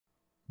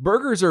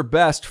Burgers are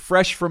best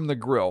fresh from the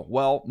grill.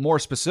 Well, more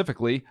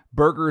specifically,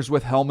 burgers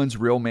with Hellmann's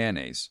Real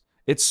Mayonnaise.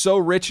 It's so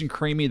rich and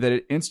creamy that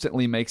it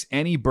instantly makes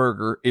any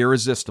burger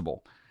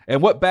irresistible.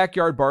 And what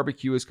backyard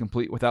barbecue is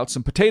complete without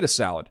some potato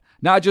salad?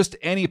 Not just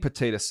any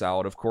potato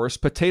salad, of course.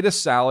 Potato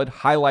salad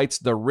highlights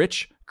the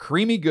rich,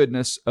 creamy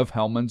goodness of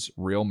Hellmann's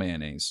Real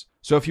Mayonnaise.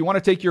 So if you want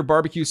to take your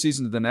barbecue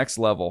season to the next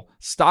level,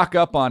 stock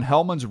up on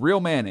Hellmann's Real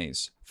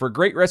Mayonnaise. For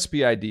great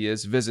recipe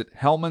ideas, visit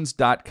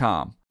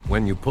hellmanns.com.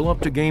 When you pull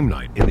up to game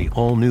night in the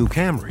all-new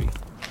Camry,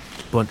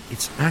 but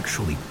it's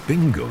actually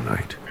bingo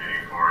night.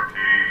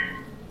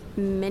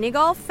 Mini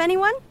golf,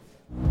 anyone?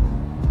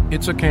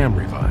 It's a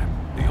Camry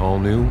vibe. The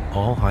all-new,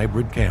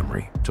 all-hybrid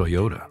Camry.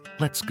 Toyota.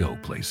 Let's go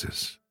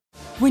places.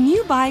 When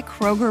you buy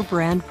Kroger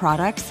brand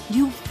products,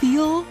 you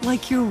feel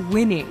like you're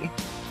winning.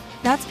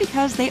 That's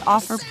because they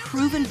offer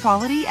proven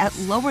quality at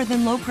lower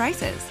than low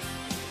prices.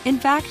 In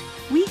fact,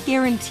 we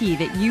guarantee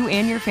that you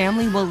and your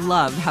family will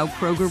love how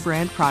Kroger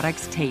brand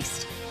products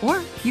taste,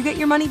 or you get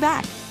your money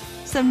back.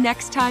 So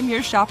next time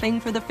you're shopping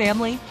for the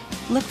family,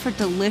 look for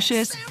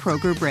delicious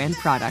Kroger brand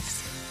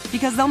products,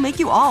 because they'll make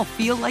you all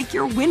feel like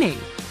you're winning.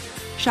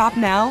 Shop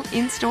now,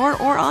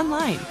 in-store, or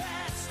online.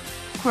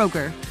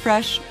 Kroger,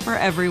 fresh for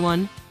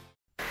everyone.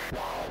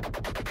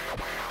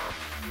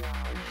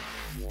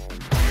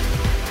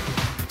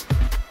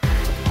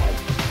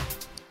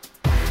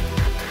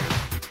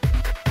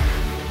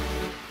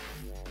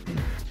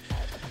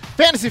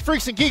 Fantasy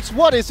Freaks and Geeks,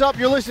 what is up?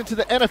 You're listening to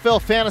the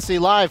NFL Fantasy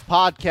Live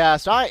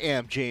podcast. I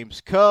am James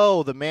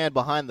Coe, the man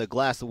behind the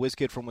glass, the whiz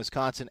kid from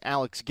Wisconsin,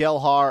 Alex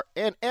Gelhar,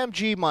 and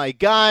MG, my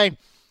guy,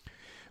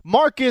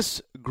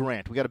 Marcus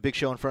Grant. We got a big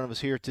show in front of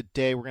us here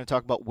today. We're going to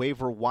talk about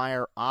waiver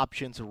wire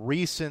options,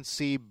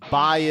 recency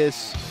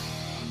bias.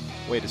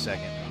 Wait a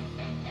second.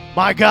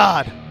 My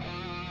God.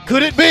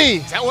 Could it be?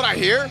 Is that what I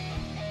hear?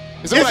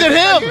 Is it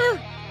him?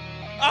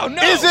 Oh,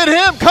 no. Is it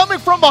him coming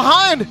from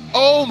behind?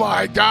 Oh,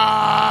 my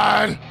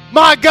God.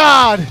 My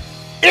God.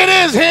 It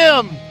is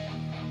him.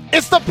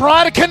 It's the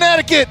pride of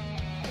Connecticut.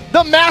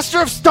 The master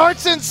of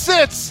starts and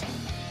sits.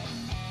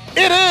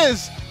 It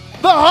is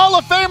the Hall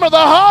of Famer, the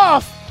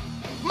Hoff.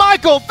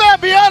 Michael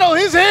Fabiano,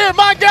 he's here.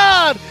 My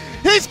God.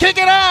 He's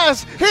kicking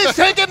ass. He's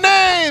taking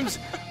names.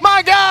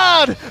 My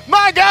God.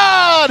 My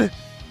God.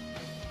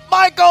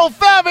 Michael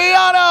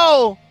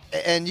Fabiano.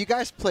 And you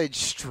guys played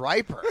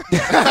Striper.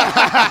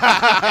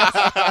 That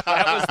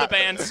was the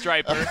band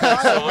Striper.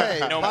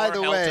 By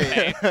the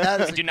way,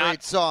 that is a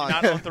great song. Do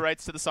not own the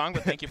rights to the song,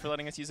 but thank you for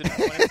letting us use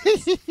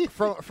it.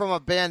 From a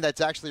band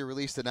that's actually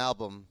released an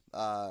album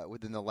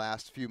within the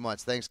last few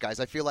months. Thanks, guys.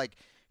 I feel like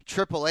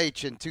Triple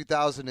H in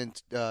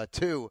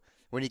 2002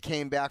 when he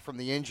came back from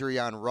the injury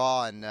on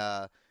Raw and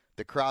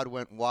the crowd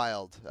went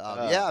wild.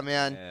 Yeah,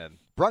 man.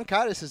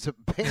 Bronchitis is a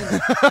pain in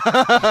the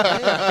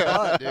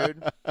butt,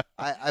 dude.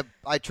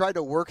 I tried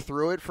to work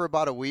through it for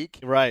about a week.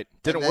 Right.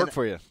 Didn't work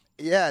for you.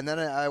 Yeah, and then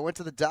I went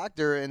to the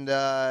doctor, and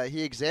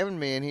he examined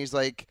me, and he's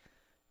like,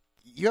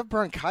 you have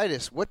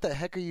bronchitis. What the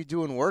heck are you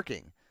doing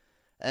working?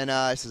 And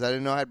I says, I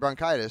didn't know I had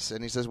bronchitis.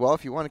 And he says, well,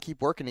 if you want to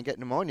keep working and get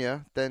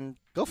pneumonia, then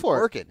go for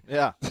it. Working.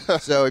 Yeah.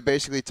 So he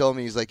basically told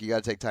me, he's like, you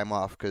got to take time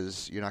off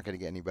because you're not going to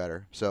get any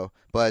better. So,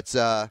 but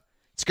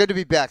it's good to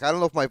be back. I don't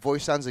know if my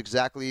voice sounds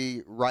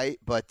exactly right,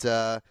 but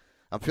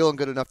I'm feeling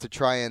good enough to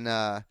try and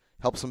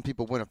help some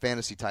people win a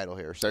fantasy title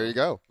here. So there you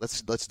go.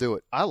 Let's do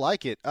it. I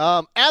like it.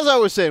 As I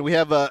was saying, we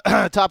have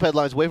top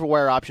headlines, waiver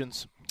wire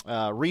options,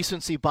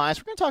 recency bias.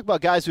 We're going to talk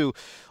about guys who,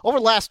 over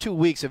the last 2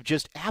 weeks, have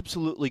just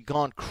absolutely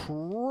gone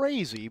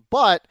crazy,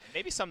 but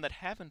maybe some that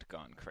haven't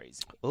gone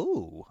crazy.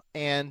 Ooh,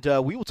 and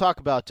we will talk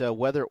about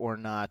whether or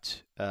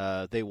not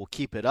they will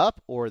keep it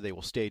up or they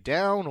will stay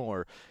down,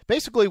 or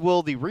basically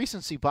will the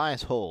recency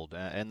bias hold?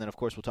 And then, of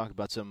course, we'll talk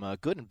about some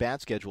good and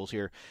bad schedules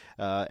here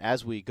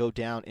as we go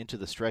down into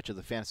the stretch of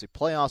the fantasy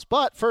playoffs.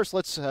 But first,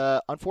 let's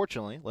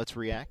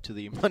react to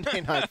the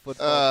Monday Night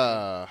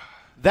Football.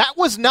 That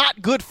was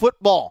not good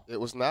football. It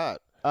was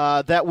not.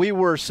 That we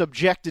were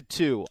subjected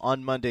to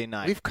on Monday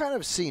night. We've kind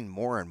of seen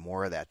more and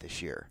more of that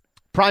this year.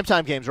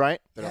 Primetime games, right?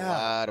 Been a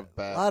lot of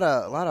bad.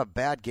 A lot of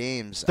bad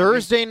games.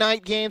 Thursday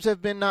night games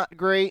have been not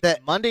great.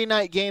 Monday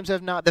night games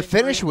have not been great. The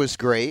finish was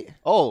great.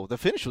 Oh, the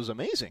finish was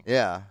amazing.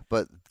 Yeah,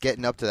 but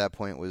getting up to that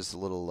point was a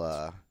little,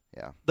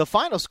 yeah. The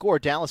final score,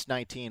 Dallas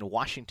 19,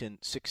 Washington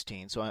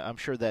 16, so I'm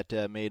sure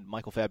that made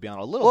Michael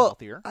Fabiano a little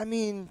healthier. I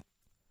mean,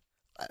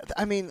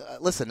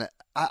 listen,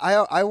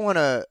 I want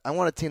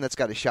a team that's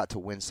got a shot to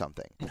win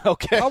something.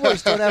 Okay.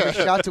 Cowboys don't have a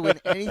shot to win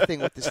anything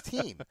with this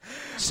team.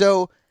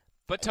 So,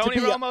 but Tony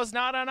Romo's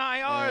not on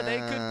IR. They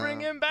could bring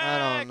him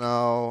back.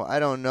 I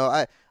don't know.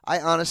 I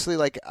honestly,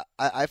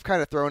 I've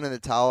kind of thrown in the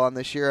towel on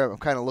this year. I'm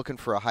kind of looking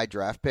for a high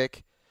draft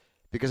pick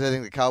because I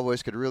think the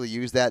Cowboys could really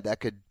use that.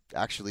 That could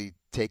actually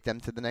take them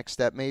to the next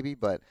step maybe.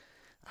 But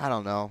I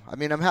don't know. I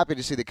mean, I'm happy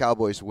to see the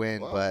Cowboys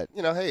win, Well, but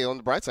hey, on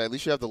the bright side, at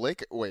least you have the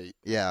Lake. Wait.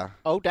 yeah.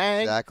 Oh,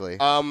 dang. Exactly.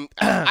 I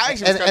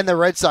actually and the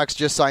Red Sox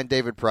just signed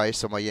David Price,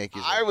 so my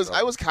Yankees. I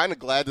was kind of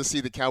glad to see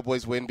the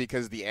Cowboys win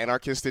because the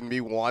anarchist in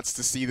me wants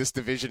to see this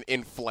division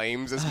in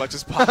flames as much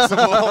as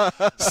possible.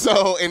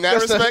 So in that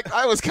respect,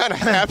 I was kind of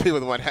happy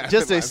with what happened.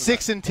 Just a last night.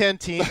 6-10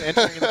 team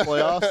entering the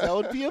playoffs. That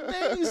would be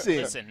amazing.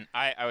 Listen,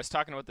 I was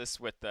talking about this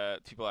with the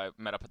people I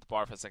met up at the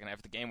bar for a second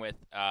after the game with.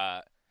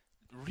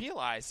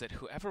 Realize that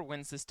whoever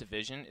wins this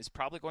division is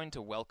probably going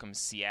to welcome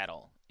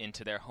Seattle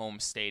into their home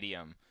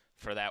stadium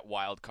for that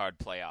wild card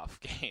playoff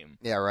game.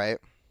 Yeah, right.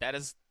 That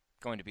is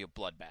going to be a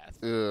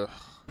bloodbath. Ugh.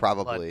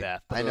 Probably. Bloodbath.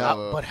 I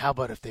know. But how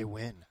about if they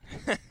win?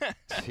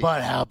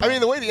 But how about I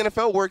mean, the way the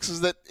NFL works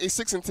is that a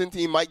 6-10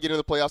 team might get into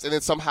the playoffs and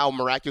then somehow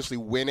miraculously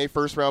win a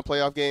first-round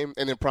playoff game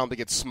and then promptly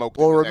get smoked.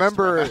 Well, in the next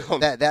remember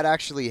round. that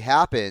actually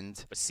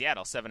happened. But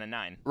Seattle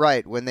 7-9.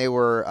 Right, when they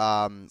were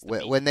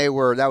when they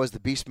were, that was the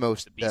Beast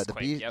Mode Yep.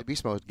 the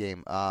Beast Mode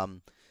game.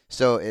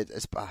 So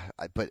it's but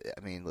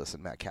I mean,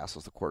 listen, Matt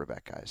Castle's the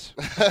quarterback, guys.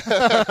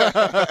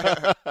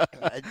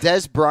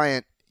 Des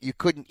Bryant, you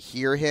couldn't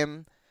hear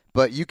him,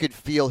 but you could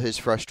feel his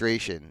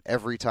frustration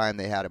every time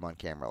they had him on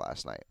camera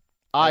last night.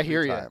 I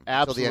hear you. Until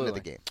Absolutely. the end of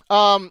the game.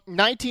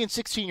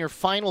 19-16 your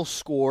final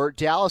score.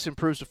 Dallas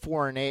improves to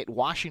 4-8.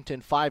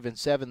 Washington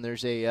 5-7.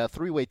 There's a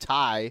three-way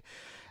tie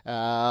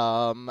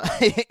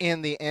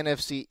in the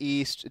NFC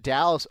East.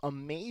 Dallas,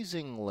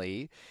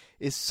 amazingly,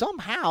 is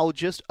somehow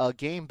just a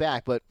game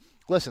back. But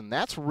listen,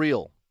 that's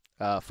real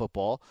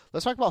football.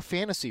 Let's talk about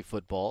fantasy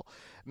football.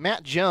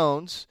 Matt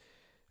Jones,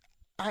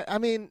 I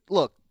mean,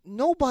 look,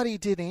 nobody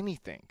did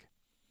anything.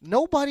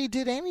 Nobody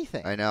did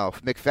anything. I know.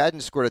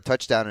 McFadden scored a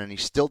touchdown, and he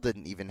still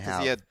didn't even 'Cause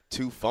have he had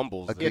 2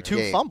 fumbles. a Yeah, good 2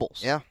 game.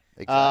 fumbles. Yeah,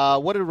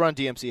 exactly. What did Run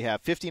DMC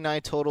have?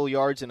 59 total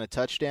yards and a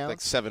touchdown. like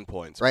 7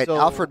 points. Right, So-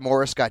 Alfred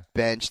Morris got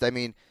benched. I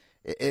mean,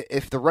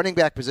 if the running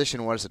back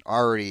position wasn't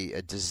already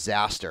a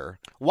disaster,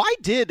 Why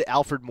did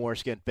Alfred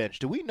Morris get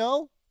benched? Do we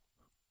know?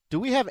 Do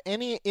we have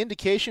any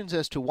indications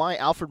as to why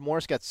Alfred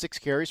Morris got 6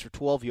 carries for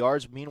 12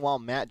 yards? Meanwhile,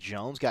 Matt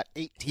Jones got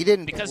 8. he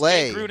didn't Because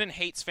play. Jay Gruden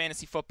hates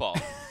fantasy football.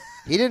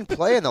 He didn't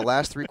play in the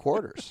last 3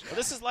 quarters. Well,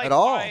 this is like At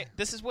all. why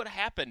this is what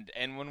happened.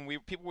 And when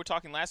people were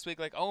talking last week,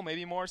 like, oh,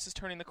 maybe Morris is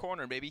turning the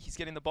corner, maybe he's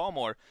getting the ball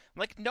more. I'm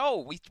like, no,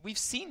 we've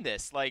seen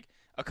this. Like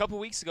a couple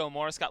weeks ago,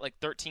 Morris got like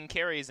 13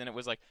 carries, and it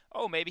was like,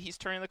 oh, maybe he's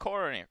turning the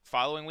corner.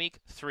 Following week,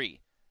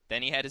 3.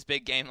 Then he had his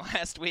big game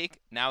last week.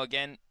 Now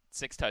again,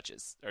 6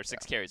 touches or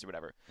 6 carries or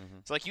whatever.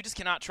 So like, you just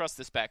cannot trust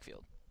this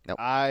backfield.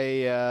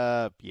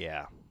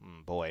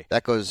 Boy.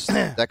 That goes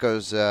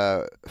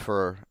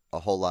for a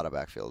whole lot of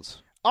backfields.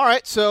 All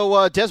right,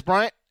 so Des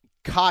Bryant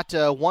caught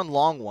one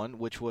long one,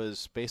 which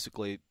was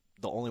basically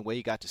the only way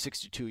he got to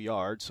 62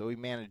 yards. So he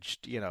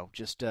managed,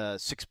 just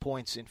 6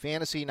 points in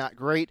fantasy, not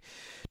great.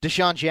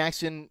 Deshaun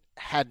Jackson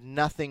had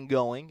nothing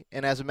going,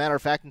 and as a matter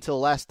of fact, until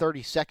the last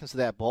 30 seconds of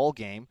that ball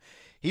game,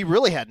 he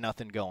really had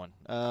nothing going.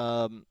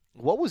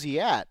 What was he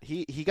at?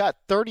 He got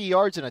 30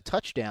 yards and a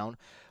touchdown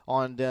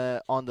on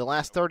the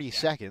last 30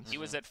 seconds. He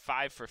was at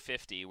 5 for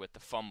 50 with the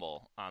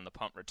fumble on the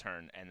punt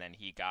return, and then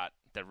he got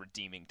the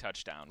redeeming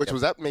touchdown. Which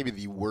was that maybe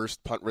the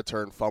worst punt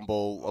return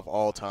fumble of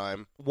all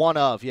time. One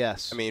of,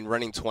 yes. I mean,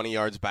 running 20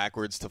 yards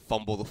backwards to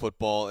fumble the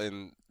football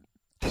and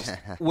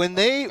When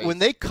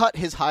they cut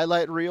his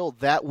highlight reel,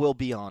 that will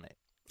be on it.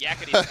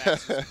 Yakety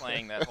Sax was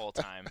playing that whole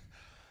time.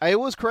 It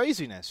was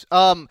craziness.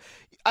 Can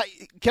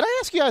I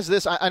ask you guys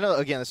this? I know,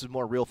 again, this is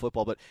more real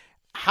football, but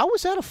how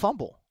was that a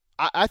fumble?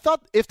 I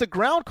thought if the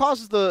ground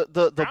causes the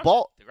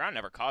ball. The ground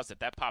never caused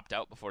it. That popped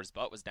out before his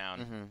butt was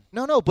down.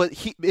 No, but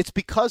it's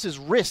because his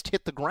wrist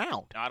hit the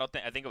ground. No,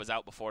 I think it was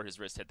out before his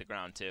wrist hit the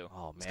ground too.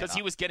 Oh, man. Because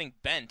he was getting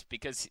bent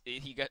because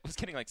was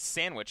getting like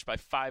sandwiched by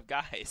 5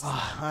 guys.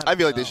 I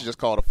feel like they should just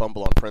call it a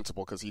fumble on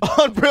principle because he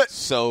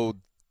so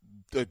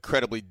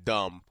incredibly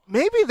dumb.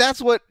 Maybe that's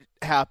what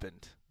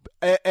happened,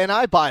 and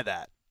I buy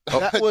that.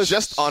 That was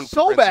Just on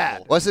so principle.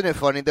 bad. Wasn't it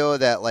funny though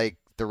that like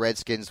the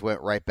Redskins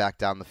went right back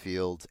down the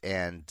field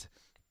and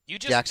You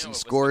just Jackson knew it was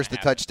scores the gonna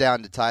happen.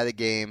 touchdown to tie the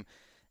game,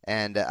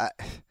 and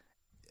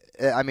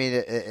I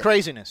mean,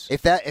 Craziness.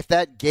 if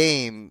that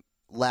game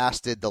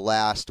lasted the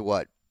last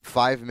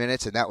 5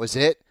 minutes and that was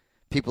it,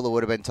 people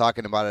would have been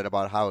talking about it,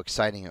 about how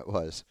exciting it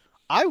was.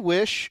 I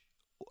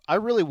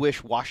really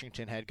wish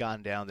Washington had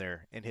gone down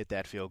there and hit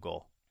that field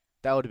goal.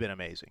 That would have been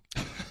amazing.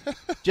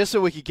 Just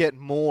so we could get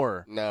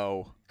more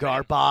No.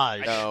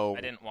 garbage. No.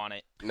 I didn't want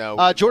it.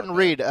 No. Jordan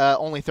Reed,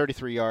 only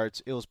 33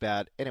 yards. It was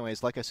bad.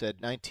 Anyways, like I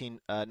said,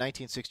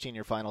 19-16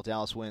 your final.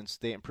 Dallas wins.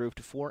 They improved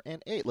to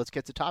 4-8. Let's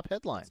get to top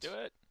headlines. Let's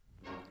do it.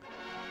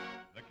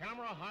 The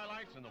camera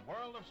highlights in the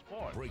world of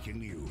sport. Breaking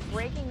news.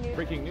 Breaking news.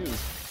 Breaking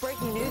news.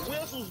 Breaking news.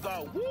 Whistles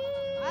go woo!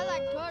 I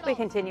like turtles. We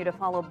continue to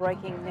follow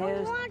breaking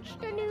news. Watch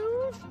the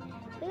news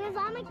because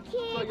I'm a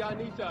kid. So y'all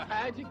need to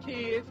hide your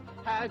kids,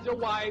 hide your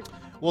wife.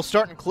 We'll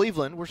start in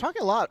Cleveland. We're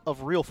talking a lot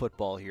of real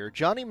football here.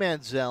 Johnny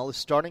Manziel is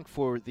starting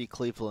for the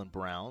Cleveland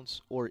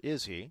Browns, or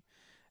is he?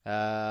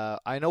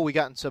 I know we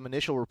gotten some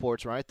initial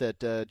reports, right,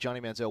 that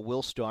Johnny Manziel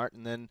will start,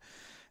 and then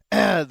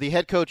the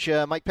head coach,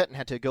 Mike Pettin,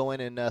 had to go in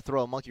and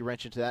throw a monkey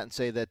wrench into that and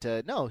say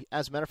that, no,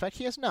 as a matter of fact,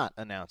 he has not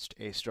announced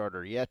a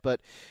starter yet.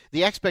 But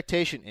the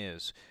expectation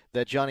is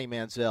that Johnny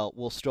Manziel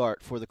will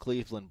start for the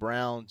Cleveland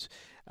Browns.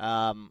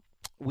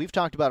 We've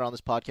talked about it on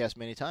this podcast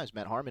many times.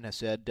 Matt Harmon has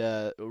said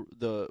a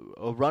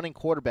running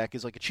quarterback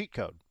is like a cheat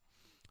code.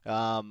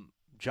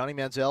 Johnny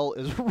Manziel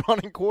is a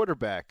running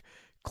quarterback.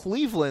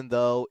 Cleveland,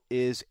 though,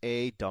 is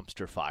a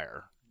dumpster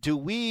fire. Do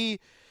we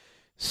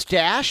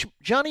stash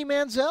Johnny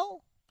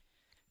Manziel?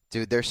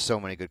 Dude, there's so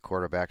many good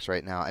quarterbacks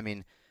right now. I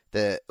mean,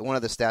 one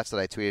of the stats that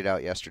I tweeted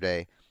out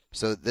yesterday,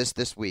 so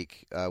this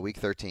week, week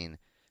 13,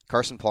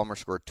 Carson Palmer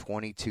scored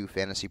 22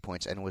 fantasy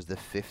points and was the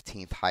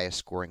 15th highest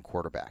scoring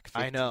quarterback.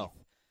 15th. I know.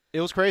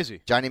 It was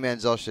crazy. Johnny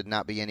Manziel should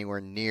not be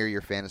anywhere near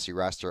your fantasy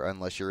roster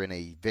unless you're in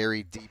a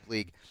very deep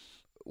league.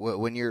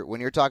 When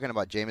you're talking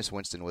about Jameis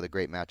Winston with a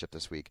great matchup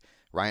this week,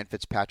 Ryan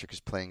Fitzpatrick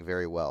is playing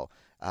very well.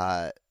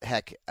 There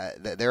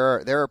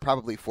are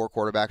probably 4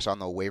 quarterbacks on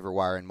the waiver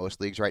wire in most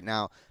leagues right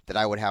now that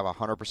I would have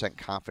 100%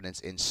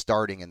 confidence in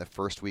starting in the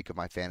first week of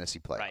my fantasy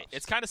playoffs. Right.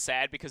 It's kind of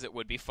sad because it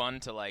would be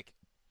fun to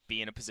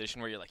be in a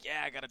position where you're like,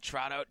 yeah, I got to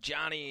trot out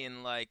Johnny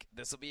and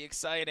this will be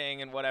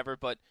exciting and whatever.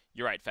 But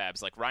you're right,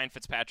 Fabs. Ryan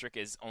Fitzpatrick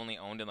is only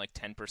owned in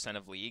 10%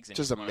 of leagues and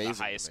he's one of the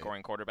highest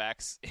scoring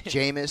quarterbacks.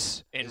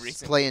 Jameis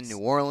is playing weeks. New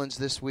Orleans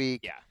this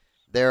week. Yeah.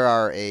 There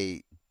are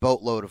a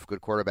boatload of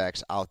good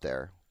quarterbacks out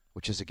there,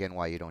 which is, again,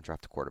 why you don't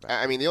draft a quarterback.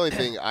 I mean, the only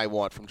thing I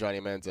want from Johnny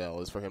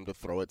Manziel is for him to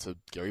throw it to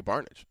Gary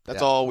Barnidge.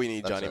 That's all we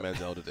need Johnny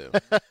Manziel to do.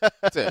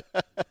 That's it.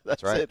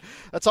 That's right. It.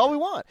 That's all we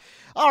want.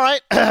 All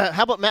right.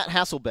 How about Matt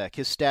Hasselbeck?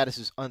 His status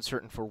is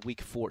uncertain for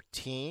Week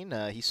 14.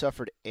 He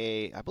suffered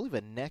I believe,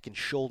 a neck and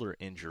shoulder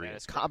injury, a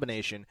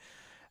combination.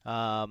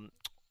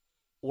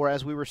 Or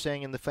as we were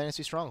saying in the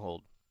Fantasy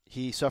Stronghold,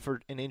 he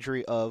suffered an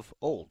injury of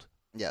old.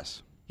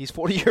 Yes. He's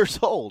 40 years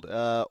old.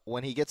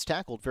 When he gets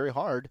tackled very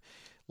hard,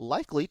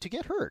 likely to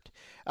get hurt.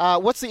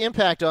 What's the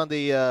impact on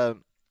the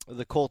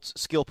Colts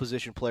skill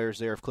position players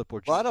there if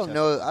Clipboard? Well, I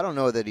don't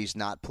know that he's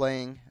not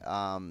playing,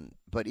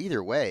 but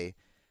either way,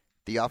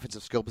 the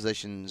offensive skill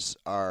positions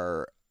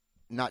are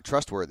not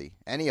trustworthy.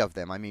 Any of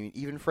them. I mean,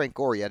 even Frank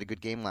Gore, he had a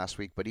good game last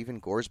week, but even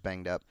Gore's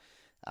banged up.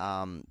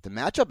 The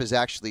matchup is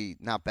actually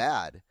not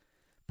bad,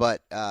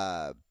 but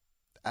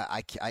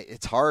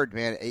it's hard,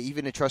 man.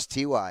 Even to trust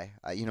Ty.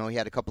 He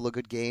had a couple of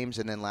good games,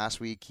 and then last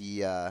week he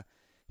had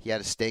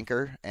a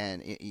stinker,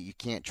 and you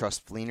can't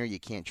trust Fleener. You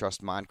can't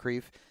trust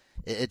Moncrief.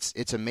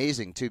 It's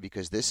amazing, too,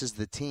 because this is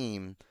the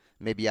team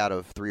maybe out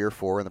of 3 or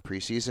 4 in the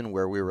preseason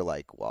where we were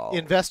like, wow.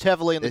 Invest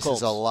heavily in the Colts.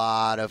 This is a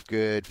lot of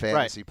good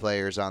fantasy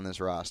players on this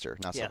roster.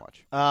 Not so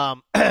much.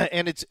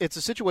 And it's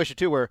a situation,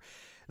 too, where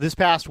this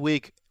past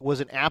week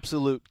was an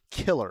absolute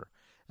killer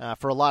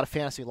for a lot of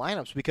fantasy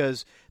lineups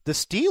because the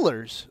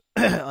Steelers,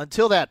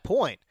 until that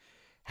point,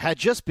 had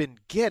just been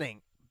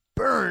getting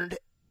burned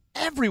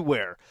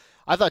everywhere.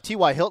 I thought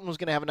T.Y. Hilton was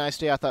going to have a nice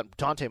day. I thought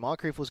Dante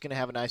Moncrief was going to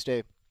have a nice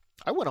day.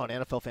 I went on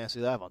NFL Fantasy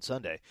Live on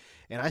Sunday,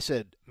 and I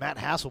said Matt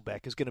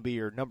Hasselbeck is going to be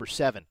your number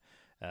 7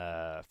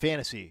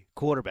 fantasy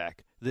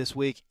quarterback this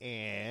week.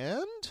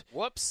 And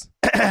whoops.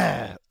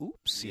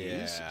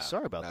 Oopsies. Yeah,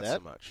 sorry about that. Not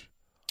so much.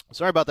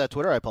 Sorry about that,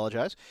 Twitter. I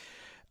apologize.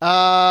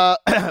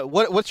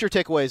 What's your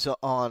takeaways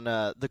on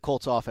the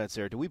Colts offense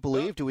there? Do we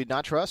believe? Do we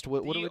not trust?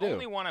 What do we do? The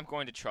only one I'm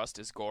going to trust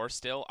is Gore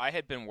still. I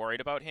had been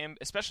worried about him,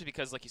 especially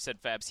because, like you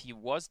said, Fabs, he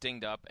was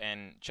dinged up,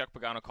 and Chuck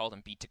Pagano called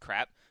him beat to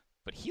crap.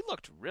 But he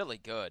looked really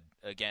good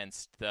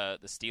against the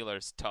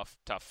Steelers' tough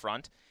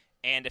front.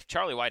 And if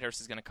Charlie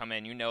Whitehurst is going to come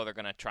in, they're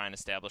going to try and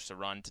establish the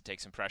run to take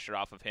some pressure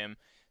off of him.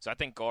 So I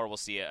think Gore will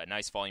see a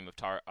nice volume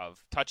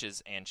of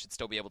touches and should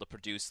still be able to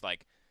produce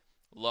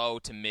low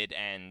to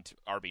mid-end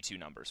RB2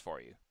 numbers for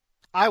you.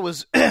 I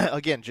was,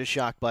 again, just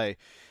shocked by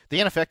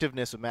the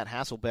ineffectiveness of Matt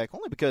Hasselbeck,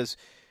 only because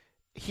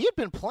he had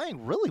been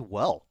playing really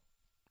well.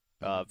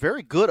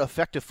 Very good,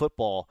 effective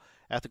football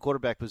at the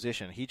quarterback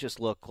position. He just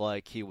looked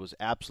like he was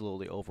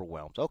absolutely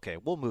overwhelmed. Okay,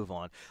 we'll move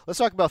on. Let's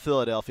talk about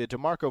Philadelphia.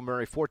 DeMarco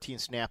Murray, 14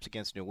 snaps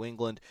against New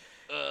England.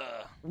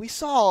 We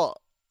saw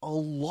a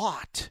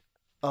lot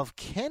of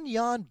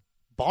Kenyon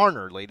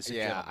Barner, ladies and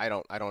gentlemen.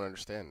 Yeah, I don't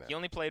understand that. He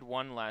only played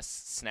 1 less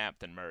snap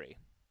than Murray.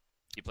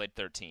 He played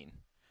 13.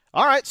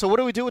 All right, so what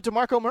do we do with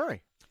DeMarco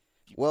Murray?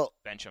 Well,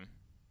 bench him.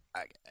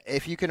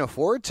 If you can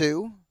afford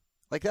to,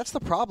 that's the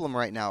problem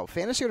right now.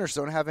 Fantasy owners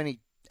don't have any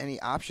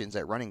options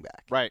at running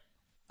back. Right.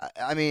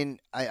 I mean,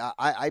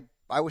 I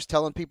was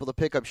telling people to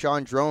pick up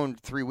Sean Drone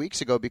 3 weeks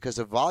ago because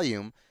of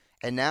volume,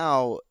 and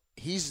now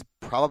he's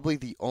probably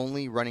the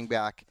only running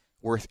back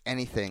worth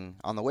anything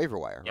on the waiver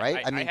wire, yeah,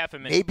 right? I mean, have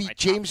him in maybe my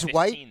James top 15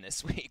 White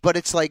this week. But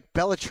it's like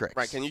Bellatrix.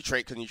 Right? Can you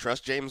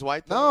trust James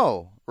White? Though?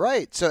 No,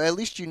 right? So at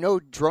least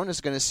Drone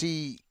is going to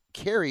see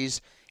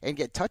carries and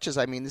get touches.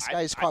 I mean, this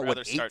guy's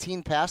caught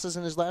 18 passes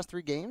in his last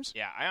 3 games.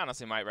 Yeah, I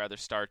honestly might rather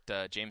start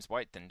James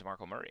White than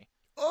DeMarco Murray.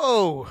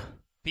 Oh.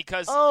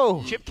 Because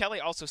Chip Kelly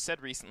also said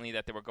recently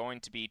that there were going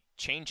to be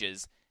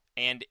changes,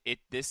 and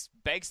this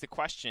begs the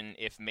question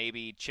if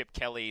maybe Chip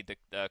Kelly,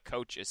 the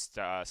coach, is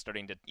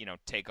starting to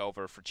take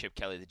over for Chip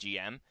Kelly, the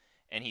GM,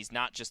 And he's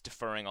not just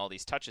deferring all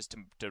these touches to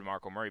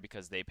DeMarco Murray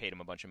because they paid him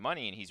a bunch of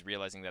money, and he's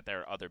realizing that there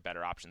are other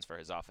better options for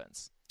his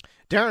offense.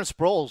 Darren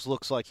Sproles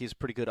looks like he's a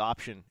pretty good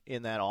option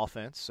in that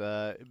offense.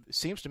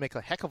 Seems to make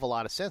a heck of a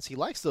lot of sense. He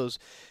likes those.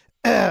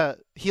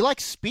 He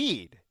likes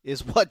speed,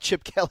 is what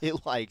Chip Kelly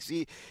likes.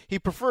 He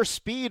prefers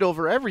speed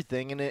over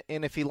everything,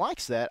 and if he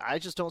likes that, I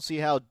just don't see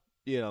how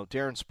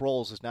Darren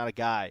Sproles is not a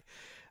guy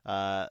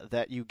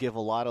that you give a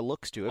lot of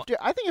looks to.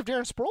 I think if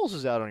Darren Sproles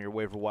is out on your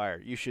waiver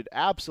wire, you should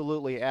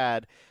absolutely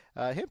add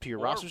him to your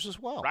rosters as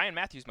well. Ryan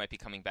Matthews might be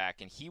coming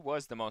back, and he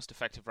was the most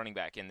effective running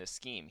back in this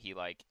scheme. He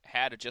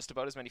had just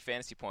about as many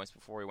fantasy points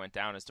before he went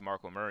down as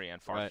DeMarco Murray on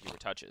far fewer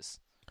touches.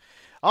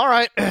 All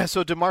right,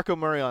 so DeMarco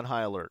Murray on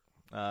high alert.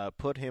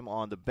 Put him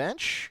on the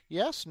bench.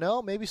 Yes,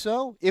 no, maybe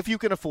so. If you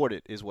can afford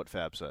it, is what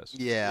Fab says.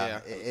 Yeah.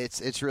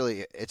 It's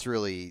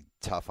really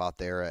tough out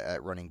there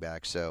at running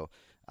back. So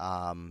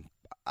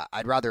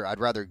I'd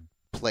rather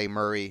play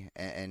Murray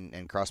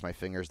and cross my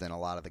fingers than a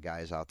lot of the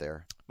guys out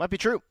there. Might be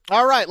true.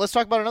 All right, let's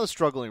talk about another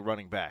struggling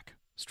running back.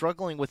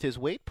 Struggling with his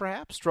weight,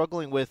 perhaps.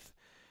 Struggling with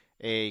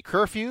a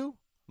curfew,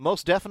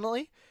 most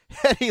definitely.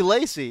 Eddie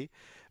Lacy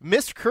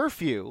missed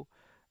curfew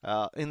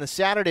in the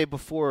Saturday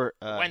before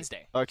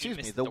Wednesday.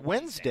 The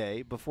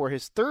Wednesday before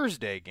his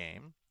Thursday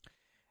game.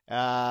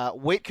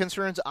 Weight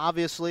concerns,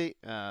 obviously.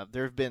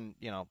 There have been,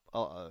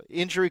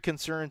 injury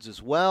concerns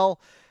as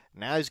well.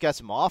 Now he's got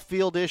some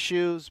off-field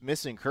issues,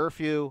 missing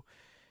curfew.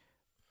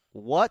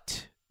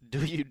 What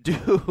do you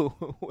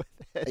do with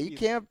Eddie? You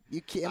can't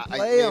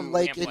play him.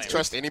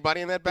 Trust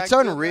anybody in that back. It's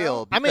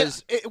unreal.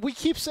 We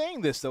keep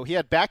saying this though. He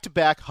had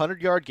back-to-back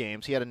 100-yard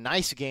games. He had a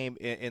nice game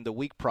in the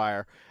week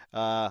prior,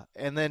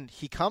 and then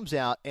he comes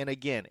out. And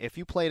again, if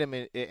you played him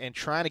and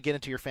trying to get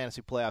into your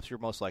fantasy playoffs, you're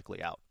most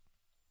likely out.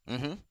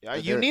 Mm-hmm.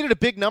 You needed a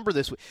big number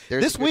this week.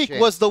 This week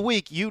was the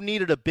week you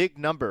needed a big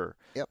number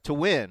to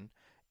win.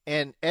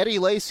 And Eddie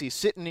Lacy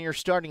sitting in your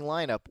starting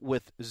lineup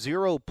with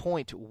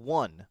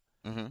 0.1,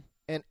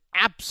 an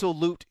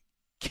absolute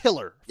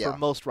killer for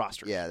most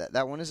rosters. Yeah,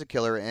 that one is a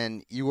killer,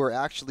 and you were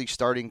actually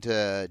starting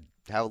to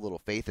have a little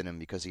faith in him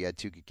because he had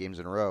 2 good games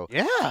in a row.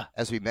 Yeah,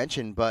 as we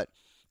mentioned, but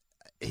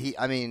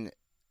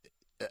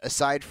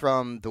aside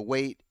from the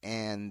weight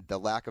and the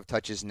lack of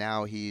touches,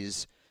 now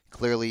he's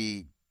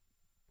clearly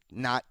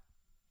not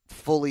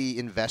fully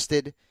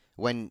invested.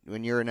 When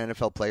you're an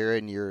NFL player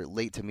and you're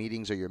late to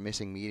meetings or you're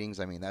missing meetings,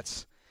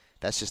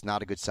 that's just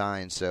not a good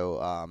sign.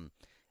 So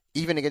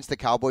even against the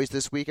Cowboys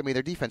this week,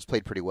 their defense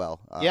played pretty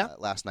well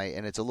last night,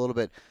 and it's a little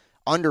bit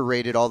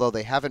underrated, although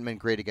they haven't been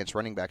great against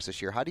running backs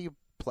this year. How do you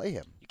play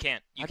him? You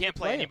can't. You can't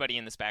play anybody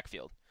in this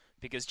backfield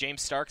because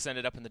James Starks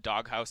ended up in the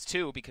doghouse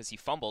too because he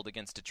fumbled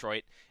against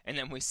Detroit, and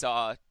then we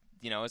saw,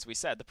 as we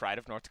said, the pride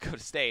of North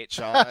Dakota State,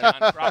 John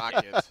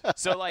Crockett.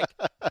 So,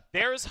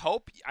 there's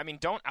hope.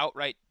 Don't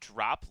outright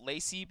drop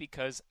Lacy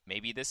because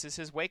maybe this is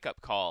his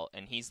wake-up call,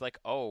 and he's like,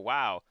 oh,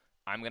 wow,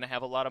 I'm going to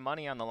have a lot of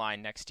money on the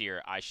line next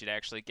year. I should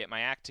actually get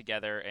my act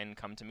together and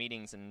come to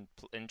meetings and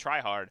try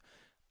hard.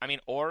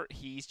 Or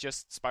he's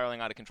just spiraling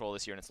out of control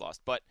this year and it's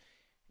lost. But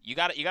you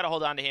got to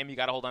hold on to him. You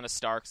got to hold on to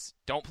Starks.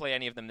 Don't play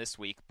any of them this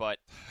week, but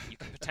you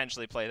could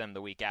potentially play them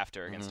the week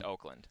after against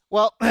Oakland.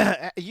 Well,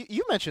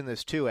 you mentioned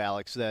this too,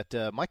 Alex, that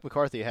Mike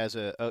McCarthy has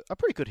a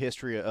pretty good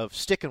history of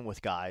sticking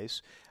with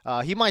guys.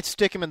 He might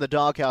stick him in the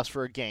doghouse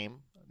for a game,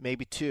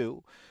 maybe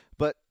 2,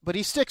 but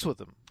he sticks with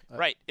them.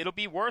 Right. It'll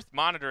be worth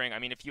monitoring.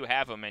 If you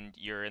have him and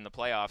you're in the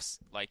playoffs,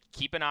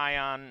 keep an eye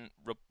on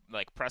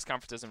press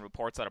conferences and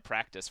reports out of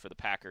practice for the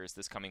Packers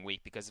this coming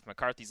week, because if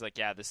McCarthy's like,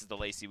 yeah, this is the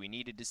Lacy we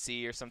needed to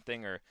see or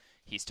something, or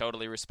he's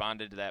totally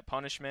responded to that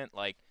punishment,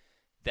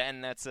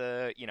 then that's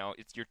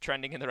you're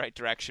trending in the right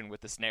direction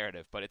with this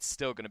narrative, but it's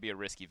still going to be a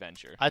risky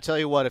venture. I tell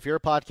you what, if you're a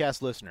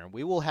podcast listener,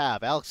 we will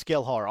have Alex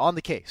Gelhar on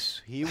the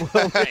case. He will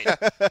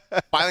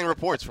filing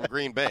reports from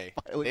Green Bay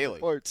daily.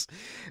 Reports.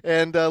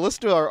 And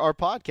listen to our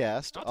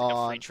podcast. I'll take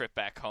a free trip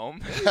back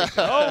home. If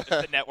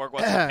the network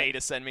wasn't paid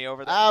to send me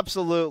over there.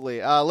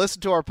 Absolutely.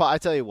 Listen to I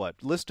tell you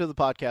what, listen to the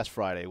podcast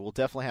Friday. We'll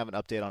definitely have an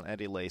update on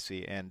Eddie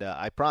Lacy, and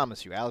I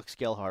promise you, Alex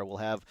Gelhar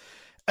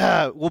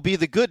will be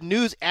the good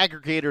news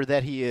aggregator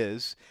that he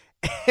is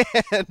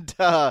and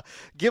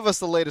give us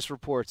the latest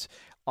reports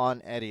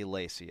on Eddie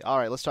Lacy. All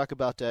right, let's talk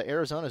about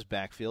Arizona's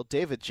backfield.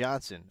 David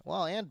Johnson,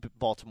 and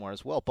Baltimore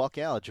as well. Buck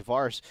Allen,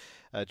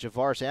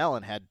 Javaris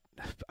Allen had,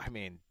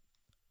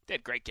 they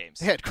had great games.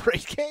 They had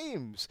great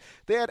games.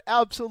 They had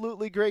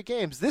absolutely great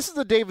games. This is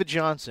the David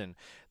Johnson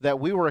that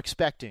we were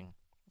expecting.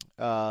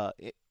 I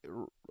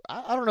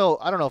don't know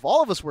if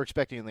all of us were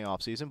expecting in the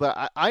offseason,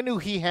 but I knew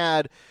he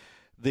had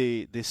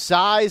the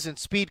size and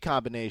speed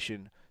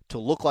combination to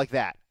look like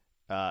that,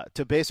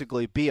 to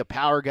basically be a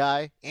power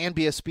guy and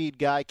be a speed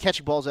guy,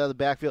 catching balls out of the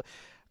backfield.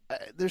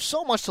 There's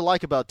so much to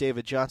like about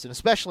David Johnson,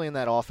 especially in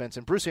that offense,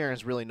 and Bruce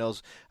Arians really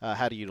knows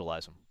how to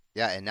utilize him.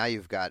 Yeah, and now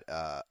you've got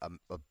a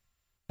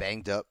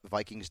banged-up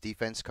Vikings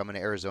defense coming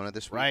to Arizona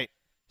this week. Right.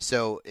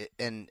 So,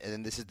 and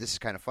this is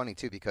kind of funny,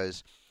 too,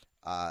 because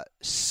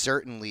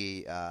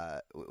certainly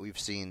we've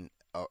seen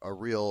a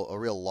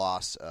real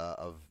loss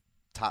of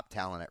top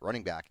talent at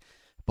running back.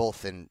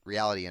 both in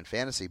reality and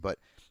fantasy. But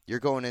you're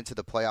going into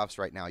the playoffs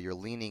right now. You're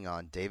leaning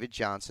on David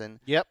Johnson.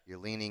 Yep. You're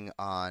leaning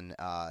on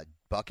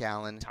Buck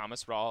Allen.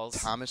 Thomas Rawls.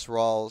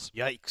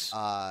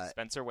 Yikes.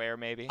 Spencer Ware,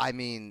 maybe. I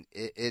mean,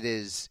 it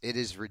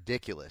is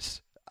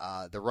ridiculous.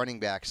 The running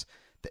backs,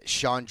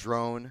 Sean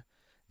Drone,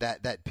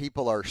 that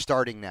people are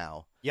starting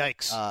now.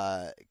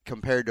 Yikes.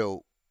 Compared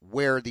to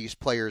where these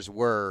players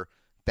were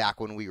back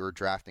when we were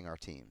drafting our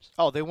teams.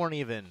 Oh, they weren't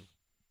even.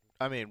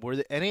 I mean,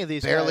 were any of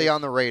these barely guys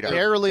on the radar? They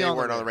on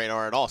weren't the on the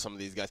radar at all, some of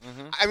these guys.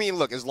 I mean,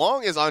 look, as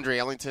long as Andre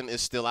Ellington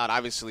is still out,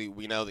 obviously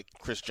we know that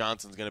Chris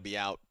Johnson's going to be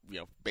out,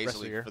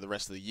 basically for the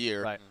rest of the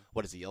year. Right.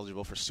 What is he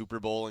eligible for Super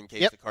Bowl in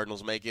case the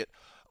Cardinals make it?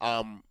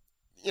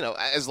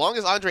 As long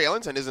as Andre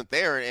Ellington isn't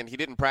there and he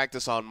didn't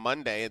practice on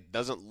Monday, it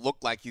doesn't look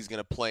like he's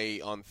going to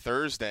play on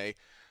Thursday.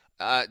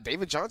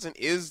 David Johnson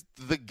is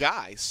the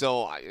guy.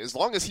 So as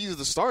long as he's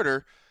the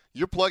starter,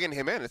 you're plugging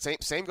him in.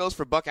 Same goes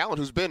for Buck Allen,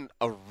 who's been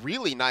a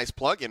really nice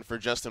plug-in for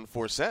Justin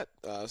Forsett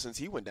since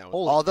he went down.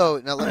 Although,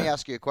 now let me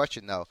ask you a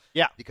question, though.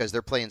 Yeah. Because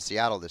they're playing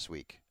Seattle this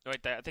week. Wait,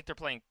 I think they're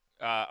playing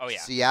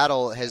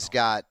Seattle has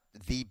got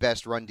the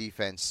best run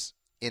defense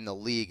in the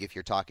league if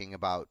you're talking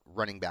about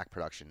running back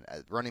production.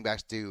 Running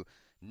backs do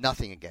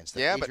nothing against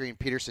them. Yeah, Adrian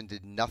Peterson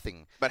did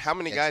nothing. But how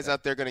many guys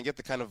out there are going to get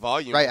the kind of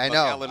volume Buck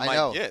Allen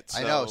might get?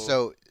 I know.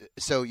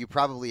 So you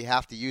probably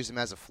have to use him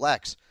as a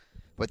flex.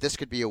 But this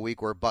could be a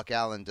week where Buck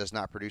Allen does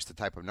not produce the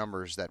type of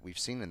numbers that we've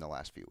seen in the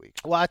last few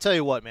weeks. Well, I tell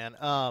you what, man.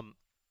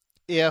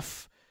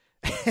 If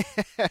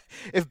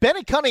if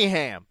Benny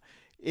Cunningham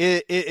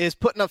is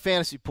putting up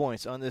fantasy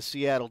points on this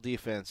Seattle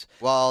defense,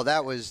 well,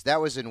 that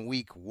was in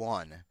week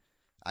 1.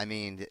 I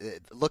mean,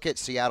 look at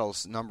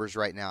Seattle's numbers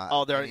right now.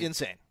 Oh, they're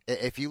insane.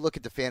 If you look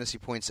at the fantasy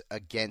points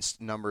against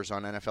numbers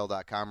on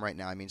NFL.com right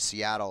now, I mean,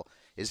 Seattle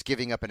is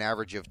giving up an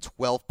average of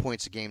 12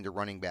 points a game to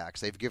running backs.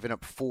 They've given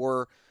up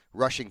 4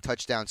 rushing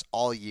touchdowns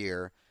all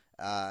year.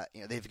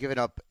 They've given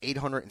up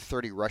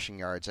 830 rushing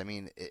yards. I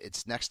mean,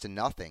 it's next to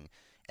nothing.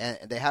 And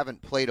they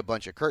haven't played a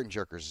bunch of curtain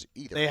jerkers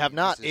either. They have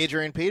not.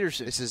 Adrian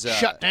Peterson. This is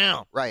shut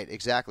down. Right,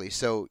 exactly.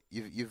 So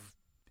you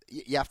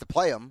have to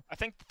play him. I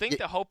think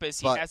the hope is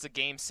he has a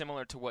game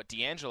similar to what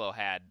D'Angelo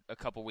had a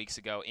couple weeks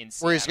ago in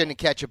Seattle. Where he's going to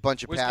catch a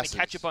bunch of passes. Where he's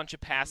going to catch a bunch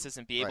of passes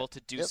and be able to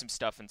do some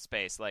stuff in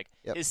space.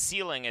 His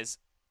ceiling is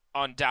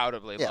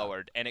undoubtedly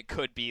lowered, and it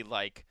could be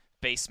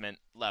basement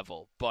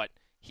level. But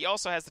he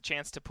also has the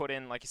chance to put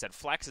in, like you said,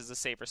 flex is a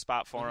safer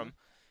spot for him.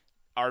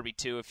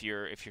 RB2 if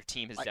your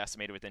team is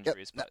decimated with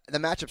injuries. But the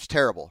matchup's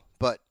terrible,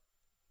 but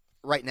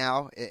right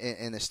now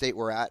in the state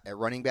we're at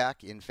running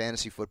back in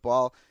fantasy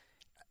football,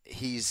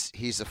 he's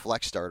a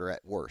flex starter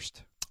at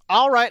worst.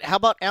 All right, how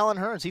about Allen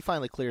Hurns? He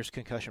finally clears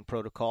concussion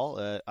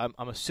protocol.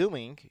 I'm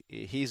assuming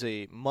he's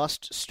a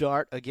must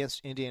start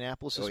against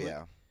Indianapolis this week.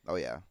 Oh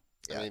yeah.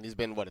 I mean, he's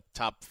been, a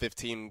top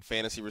 15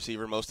 fantasy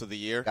receiver most of the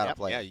year. Got to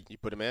play him. Yeah, you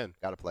put him in.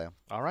 Got to play him.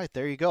 All right,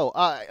 there you go.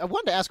 I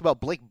wanted to ask about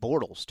Blake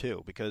Bortles,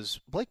 too, because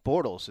Blake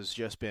Bortles has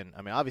just been,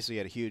 obviously he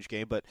had a huge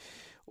game, but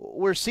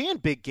we're seeing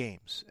big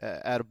games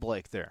out of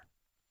Blake there.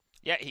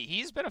 Yeah,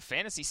 he's been a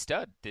fantasy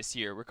stud this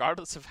year,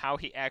 regardless of how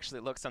he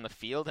actually looks on the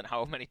field and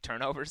how many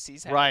turnovers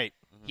he's had. Right.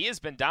 He has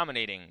been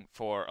dominating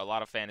for a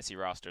lot of fantasy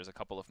rosters, a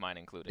couple of mine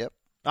included. Yep.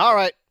 All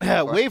right,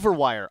 waiver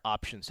wire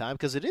options time,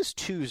 because it is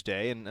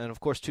Tuesday, and of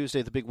course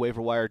Tuesday, the big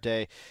waiver wire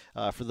day.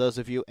 For those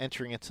of you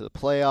entering into the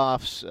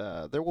playoffs,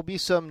 there will be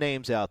some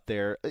names out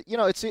there.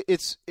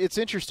 It's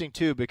interesting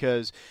too,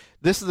 because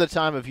this is the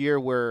time of year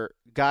where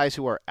guys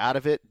who are out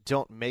of it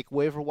don't make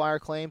waiver wire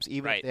claims,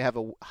 even if they have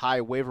a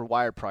high waiver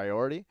wire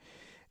priority,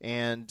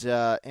 and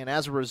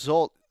as a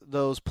result,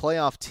 those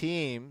playoff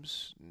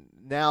teams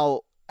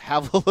now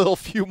have a little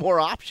few more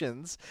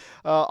options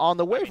on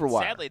the waiver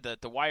wire. Sadly,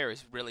 the wire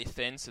is really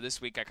thin, so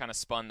this week I kind of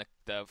spun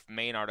the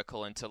main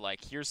article into,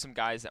 here's some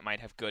guys that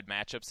might have good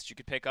matchups that you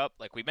could pick up.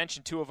 We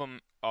mentioned 2 of them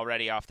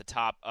already off the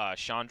top,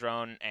 Sean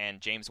Drone and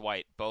James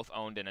White, both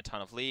owned in a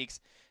ton of leagues.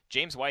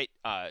 James White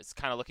is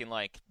kind of looking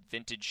like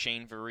vintage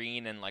Shane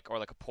Vereen and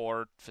a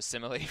poor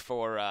facsimile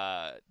for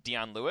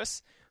Deion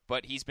Lewis.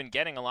 But he's been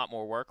getting a lot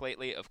more work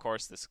lately. Of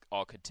course, this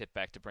all could tip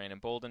back to Brandon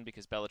Bolden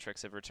because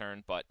Bellatrix have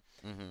returned, but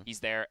he's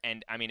there.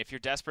 And, if you're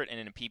desperate and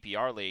in a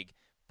PPR league,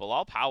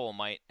 Bilal Powell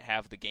might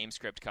have the game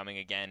script coming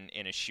again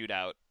in a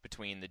shootout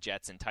between the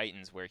Jets and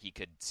Titans where he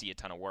could see a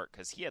ton of work.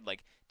 Because he had, did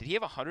he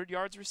have 100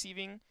 yards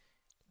receiving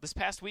this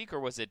past week, or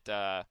was it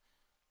I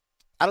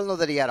don't know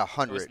that he had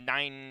 100. It was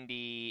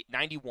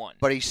 91.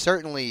 But he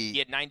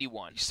had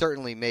 91. He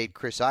certainly made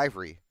Chris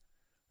Ivory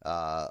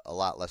a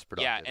lot less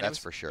productive. Yeah, and that's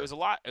for sure. It was a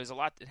lot.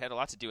 It had a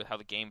lot to do with how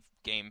the game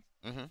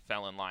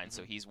fell in line.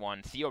 So he's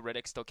one. Theo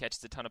Riddick still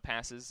catches a ton of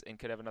passes and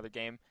could have another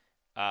game.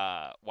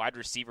 Wide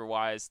receiver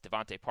wise,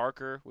 Devontae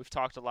Parker, we've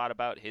talked a lot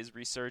about his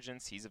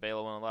resurgence. He's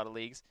available in a lot of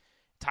leagues.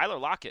 Tyler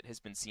Lockett has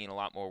been seeing a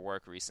lot more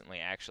work recently,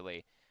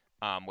 actually,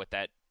 with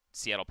that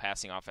Seattle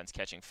passing offense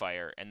catching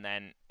fire. And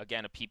then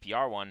again, a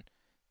PPR one.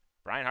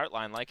 Brian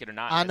Hartline, like it or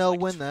not, I know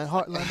when that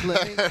Hartline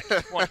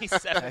plays.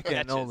 27 that can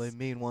catches. only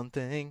mean one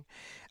thing.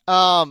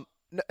 I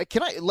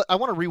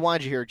want to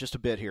rewind you here just a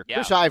bit here. Yeah.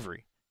 Chris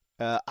Ivory,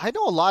 I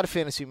know a lot of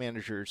fantasy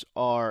managers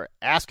are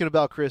asking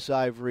about Chris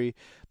Ivory.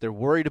 They're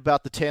worried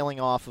about the tailing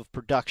off of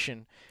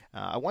production.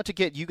 I want to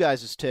get you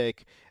guys'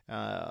 take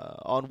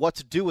on what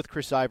to do with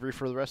Chris Ivory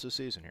for the rest of the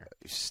season here.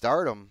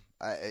 Start him.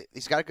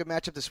 He's got a good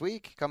matchup this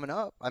week coming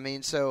up. I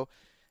mean, so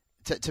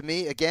to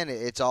me, again,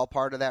 it's all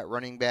part of that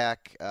running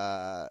back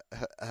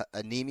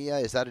anemia.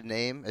 Is that a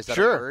name? Is that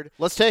Sure. a word?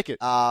 Let's take it.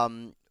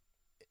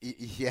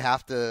 You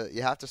have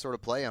to sort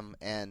of play him,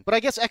 But I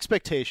guess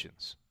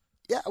expectations.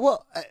 Yeah,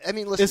 well, I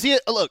mean, listen. Is he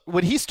look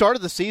when he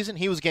started the season?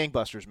 He was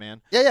gangbusters,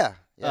 man. Yeah.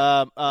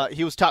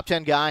 He was top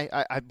 10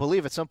 guy. I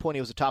believe at some point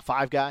he was a top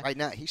 5 guy. Right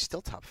now, he's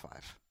still top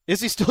 5. Is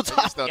he still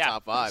top? He's still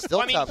top 5. Still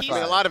top 5. I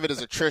mean, a lot of it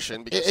is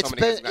attrition because It's so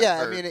many been, guys got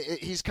hurt. I mean,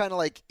 he's kind of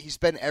like he's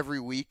been every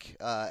week,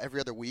 every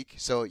other week.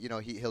 So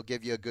he'll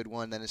give you a good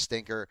one, then a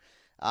stinker.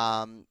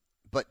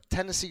 But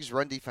Tennessee's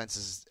run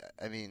defenses,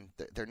 I mean,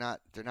 they're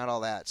not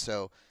all that.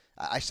 So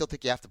I still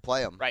think you have to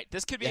play them. Right.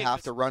 This could be. You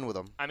have to run with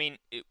them. I mean,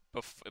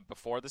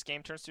 before this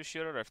game turns to a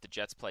shootout, or if the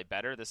Jets play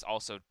better, this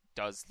also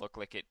does look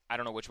like it. I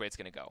don't know which way it's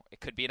going to go.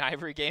 It could be an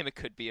Ivory game. It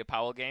could be a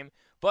Powell game.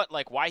 But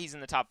like, why he's in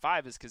the top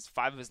 5 is because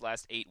 5 of his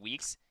last 8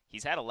 weeks,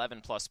 he's had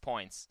 11-plus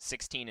points,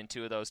 16 in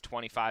 2 of those,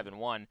 25 in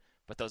 1.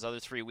 But those other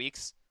 3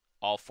 weeks,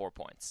 all 4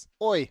 points.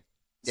 Oi.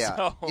 Yeah.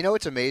 So, You know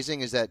what's amazing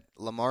is that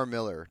Lamar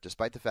Miller,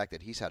 despite the fact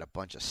that he's had a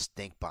bunch of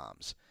stink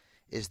bombs,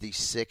 is the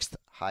 6th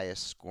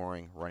highest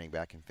scoring running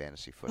back in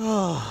fantasy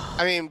football.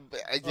 I mean,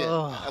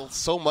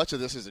 so much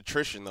of this is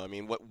attrition, though. I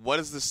mean, what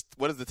does this?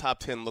 What does the top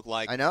 10 look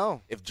like? I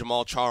know. If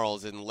Jamal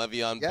Charles and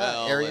Le'Veon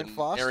Bell Arian and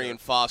Foster. Arian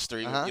Foster,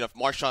 Uh-huh. if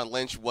Marshawn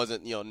Lynch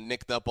wasn't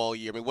nicked up all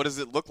year, I mean, what does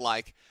it look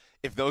like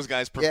if those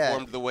guys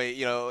performed the way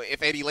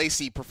if Eddie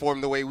Lacy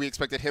performed the way we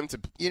expected him to?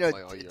 Play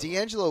all year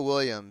D'Angelo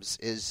Williams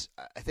is,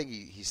 I think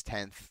he's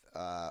 10th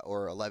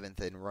or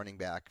 11th in running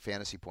back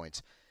fantasy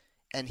points.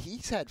 And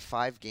he's had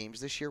 5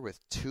 games this year with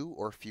 2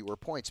 or fewer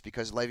points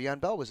because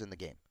Le'Veon Bell was in the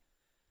game.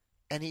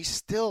 And he's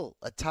still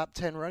a top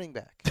 10 running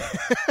back.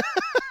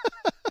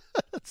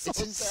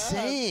 It's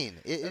insane.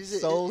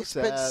 It's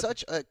been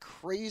such a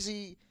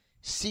crazy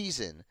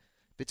season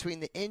between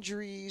the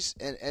injuries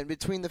and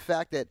between the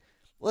fact that,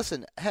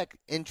 listen, heck,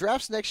 in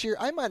drafts next year,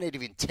 I might not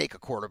even take a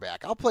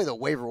quarterback. I'll play the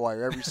waiver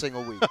wire every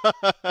single week.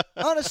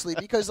 Honestly,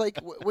 because like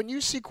when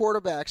you see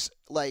quarterbacks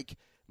like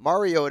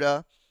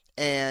Mariota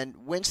and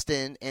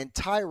Winston and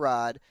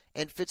Tyrod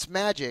and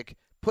Fitzmagic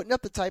putting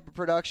up the type of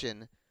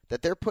production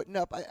that they're putting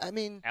up, I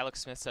mean,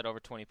 Alex Smith said over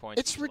 20 points.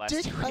 it's in the last 2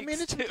 ridiculous. I mean,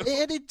 weeks, it's too.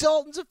 Andy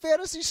Dalton's a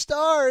fantasy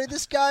star.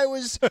 This guy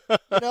was,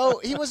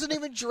 he wasn't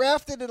even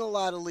drafted in a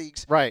lot of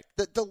leagues. Right.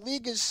 The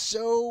league is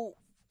so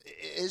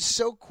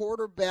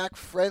quarterback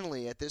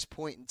friendly at this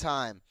point in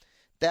time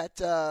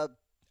that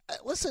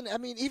listen, I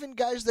mean, even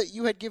guys that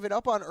you had given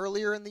up on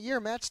earlier in the year,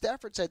 Matt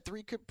Stafford's had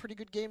 3 pretty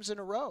good games in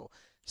a row.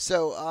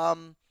 So,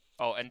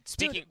 and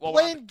speaking,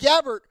 Blaine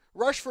Gabbert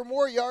rushed for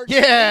more yards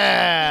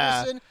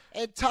Yeah. than Peterson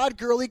and Todd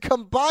Gurley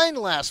combined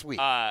last week.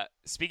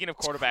 Speaking of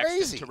quarterbacks,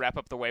 crazy. to wrap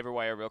up the waiver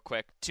wire real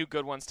quick, 2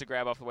 good ones to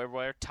grab off the waiver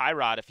wire.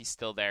 Tyrod, if he's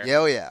still there,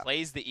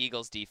 plays the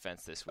Eagles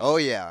defense this week. Oh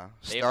yeah,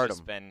 They've start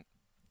just him. been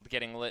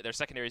getting lit. Their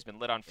secondary's been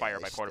lit on fire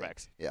by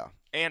quarterbacks. Yeah.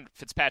 And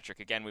Fitzpatrick,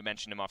 again, we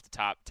mentioned him off the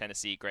top.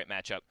 Tennessee, great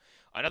matchup.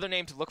 Another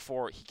name to look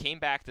for. He came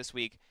back this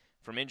week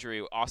from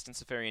injury. Austin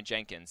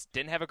Seferian-Jenkins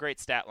didn't have a great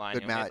stat line.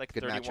 Good He only had like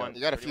good 31. matchup.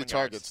 You got a few 31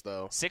 targets, yards.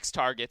 though. 6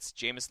 targets.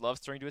 Jameis loves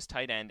throwing to his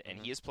tight end, and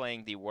he is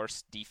playing the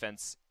worst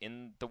defense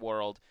in the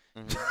world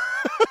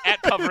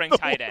at covering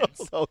tight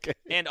ends. Okay.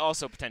 And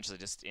also potentially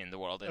just in the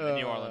world, in the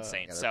New Orleans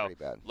Saints. they're So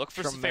pretty bad. look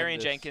for Tremendous.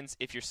 Seferian-Jenkins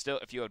if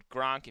you have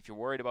Gronk, if you're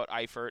worried about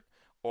Eifert,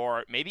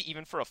 or maybe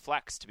even for a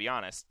flex, to be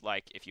honest.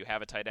 Like if you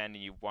have a tight end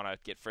and you want to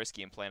get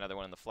frisky and play another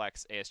one in the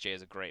flex, ASJ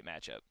is a great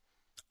matchup.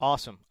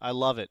 Awesome. I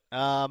love it.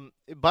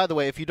 By the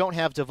way, if you don't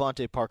have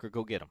Devontae Parker,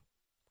 go get him.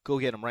 Go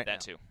get him right now.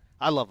 That too.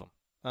 I love him.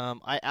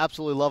 I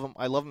absolutely love him.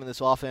 I love him in this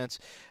offense.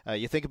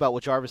 You think about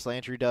what Jarvis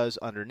Landry does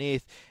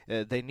underneath.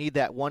 They need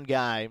that one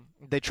guy.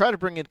 They try to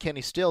bring in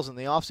Kenny Stills in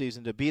the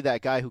offseason to be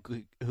that guy who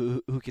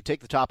could take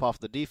the top off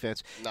the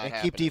defense Not and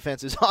keep happening.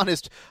 defenses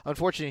honest.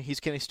 Unfortunately,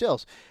 he's Kenny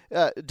Stills.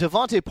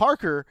 Devontae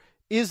Parker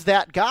is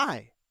that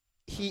guy.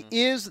 He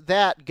is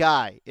that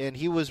guy, and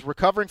he was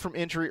recovering from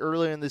injury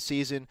earlier in the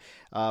season.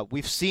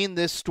 We've seen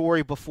this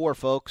story before,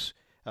 folks.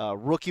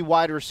 Rookie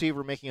wide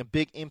receiver making a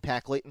big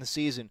impact late in the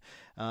season.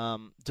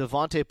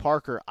 Devontae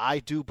Parker, I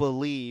do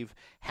believe,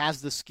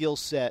 has the skill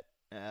set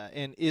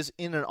and is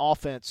in an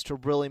offense to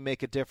really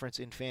make a difference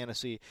in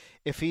fantasy.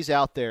 If he's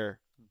out there,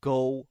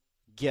 go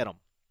get him.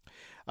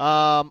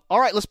 All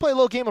right, let's play a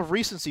little game of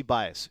recency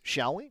bias,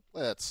 shall we?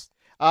 Let's.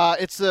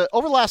 It's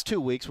over the last 2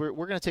 weeks, we're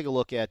going to take a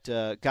look at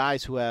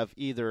guys who have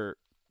either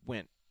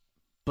went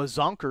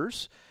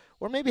bazonkers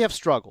or maybe have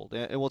struggled.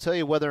 And we'll tell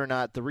you whether or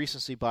not the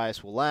recency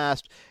bias will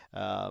last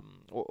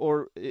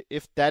or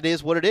if that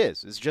is what it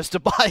is. It's just a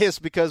bias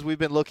because we've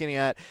been looking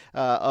at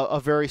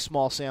a very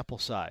small sample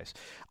size.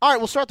 All right,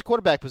 we'll start the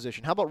quarterback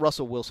position. How about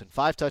Russell Wilson?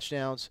 5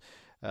 touchdowns.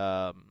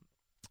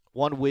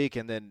 1 week,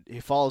 and then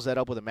he follows that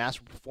up with a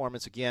massive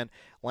performance again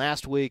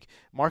last week.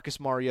 Marcus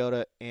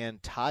Mariota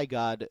and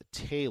Tyrod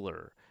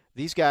Taylor.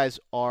 These guys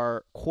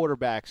are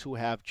quarterbacks who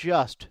have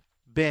just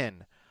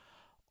been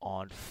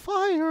on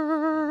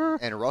fire.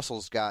 And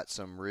Russell's got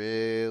some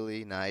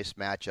really nice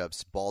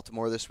matchups.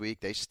 Baltimore this week,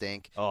 they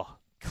stink. Oh,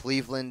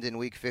 Cleveland in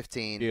Week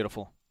 15.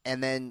 beautiful.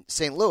 And then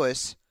St.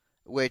 Louis,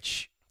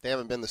 which They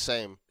haven't been the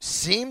same.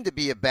 seemed to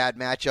be a bad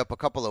matchup a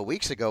couple of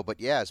weeks ago, but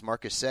yeah, as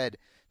Marcus said,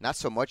 not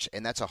so much,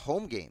 and that's a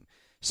home game.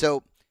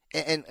 So,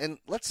 and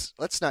let's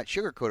not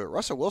sugarcoat it.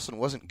 Russell Wilson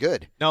wasn't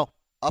good No,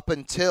 up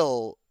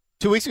until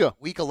 2 weeks ago.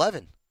 Week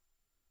 11.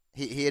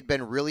 He had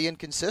been really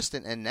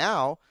inconsistent, and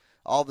now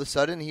all of a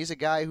sudden he's a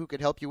guy who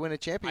could help you win a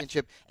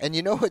championship. And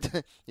you know what?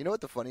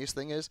 The funniest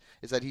thing is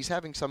that he's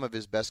having some of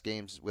his best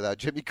games without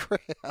Jimmy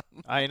Graham.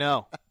 I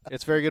know.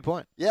 It's a very good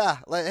point. Yeah,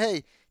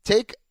 hey,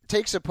 take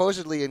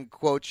supposedly in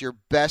quotes your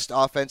best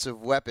offensive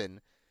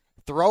weapon,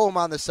 throw him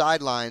on the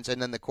sidelines,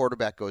 and then the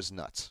quarterback goes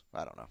nuts.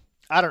 I don't know.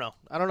 I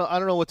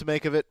don't know what to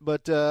make of it,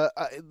 but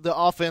the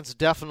offense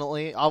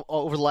definitely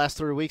over the last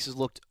 3 weeks has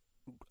looked.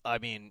 I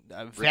mean,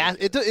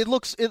 it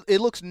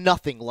looks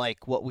nothing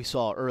like what we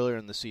saw earlier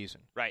in the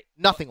season. Right.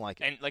 Nothing like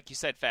it. And like you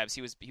said, Fabs,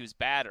 he was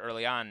bad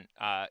early on.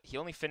 He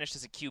only finished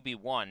as a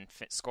QB1,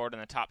 scored in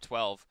the top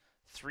 12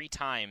 3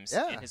 times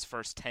in his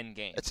first 10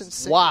 games. That's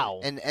insane. Wow.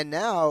 And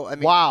now, I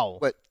mean, wow.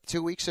 What,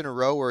 2 weeks in a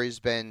row where he's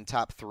been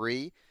top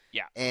 3?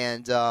 Yeah.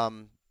 And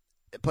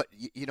but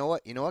you know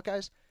what,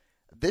 guys?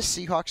 This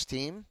Seahawks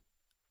team,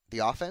 the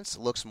offense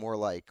looks more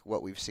like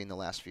what we've seen the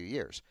last few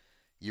years.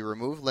 You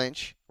remove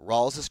Lynch,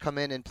 Rawls has come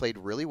in and played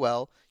really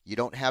well. You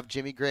don't have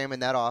Jimmy Graham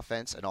in that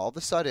offense, and all of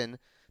a sudden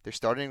they're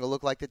starting to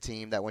look like the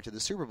team that went to the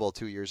Super Bowl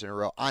 2 years in a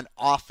row on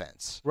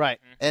offense. Right.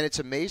 And it's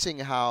amazing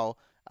how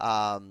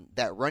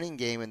that running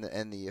game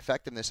and the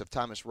effectiveness of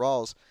Thomas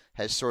Rawls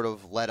has sort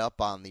of let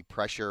up on the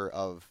pressure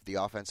of the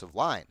offensive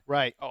line.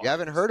 Right. Oh, You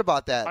haven't heard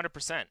about that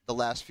 100%. the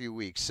last few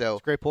weeks. So,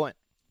 Great point.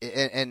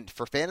 and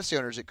for fantasy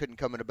owners, it couldn't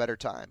come at a better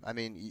time. I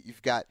mean,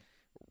 you've got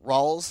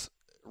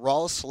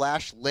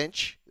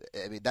Rawls/Lynch.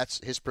 I mean, that's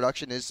his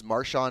production is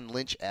Marshawn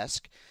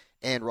Lynch-esque,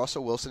 and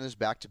Russell Wilson is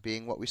back to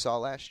being what we saw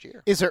last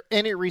year. Is there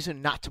any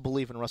reason not to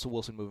believe in Russell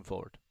Wilson moving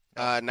forward?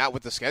 Not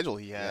with the schedule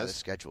he Yeah, has. the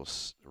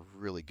schedule's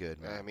really good,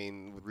 man. I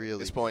mean, really at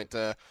this point,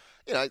 I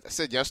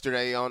said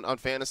yesterday on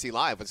Fantasy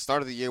Live, at the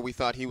start of the year, we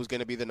thought he was going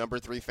to be the number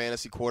 3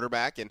 fantasy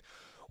quarterback, and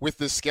with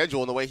this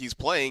schedule and the way he's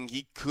playing,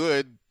 he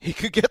could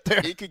get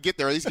there. He could get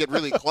there, at least get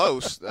really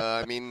close.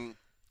 I mean,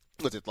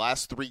 was it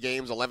last 3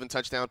 games, 11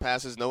 touchdown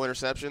passes, no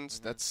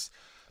interceptions? That's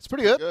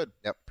pretty good.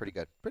 Yep, pretty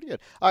good. Pretty good.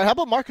 All right, how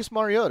about Marcus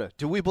Mariota?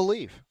 Do we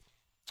believe?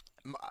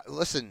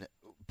 Listen,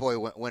 boy,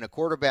 when a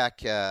quarterback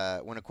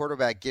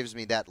gives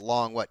me that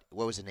long, what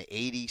was it, an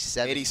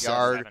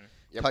 87-yard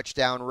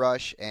touchdown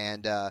rush,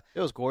 and it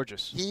was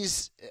gorgeous.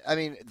 He's,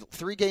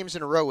 3 games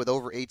in a row with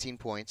over 18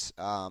 points,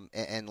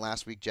 and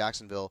last week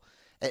Jacksonville.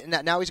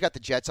 And now he's got the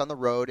Jets on the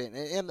road, and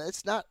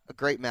it's not a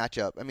great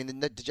matchup. I mean,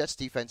 the Jets'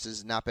 defense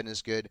has not been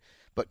as good,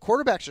 but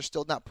quarterbacks are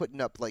still not putting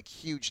up like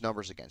huge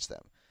numbers against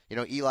them. You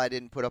know, Eli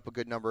didn't put up a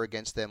good number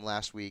against them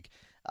last week.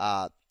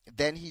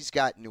 Then he's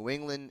got New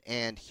England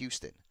and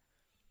Houston.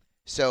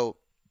 So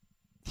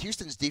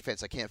Houston's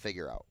defense I can't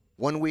figure out.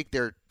 1 week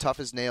they're tough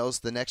as nails.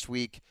 The next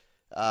week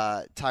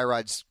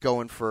Tyrod's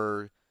going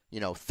for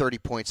 30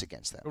 points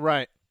against them.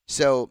 Right.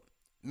 So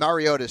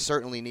Mariota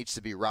certainly needs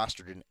to be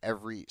rostered in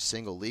every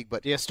single league.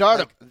 But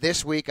start him.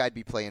 This week I'd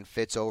be playing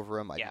Fitz over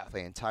him. I'd be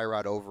playing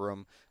Tyrod over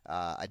him.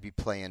 I'd be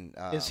playing.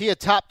 Is he a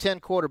top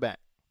 10 quarterback?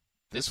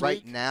 This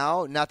right week?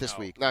 now, not this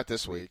week. Not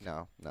this week.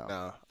 No.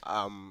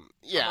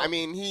 I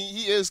mean,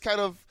 he is kind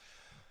of.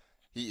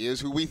 He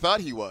is who we thought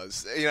he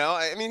was. You know,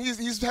 I mean,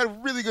 he's had a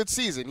really good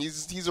season.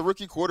 He's a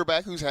rookie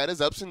quarterback who's had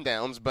his ups and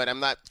downs, but I'm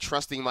not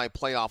trusting my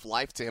playoff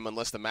life to him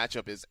unless the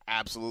matchup is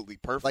absolutely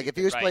perfect. Like if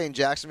he was playing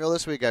Jacksonville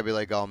this week, I'd be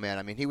like, oh man.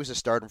 I mean, he was a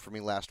starter for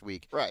me last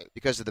week, right?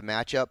 Because of the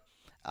matchup.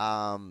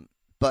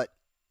 But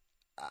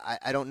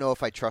I don't know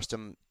if I trust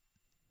him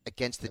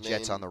against the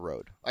Jets on the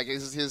road. Like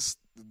his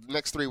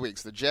next 3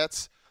 weeks, the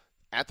Jets.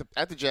 At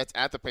the Jets,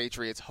 at the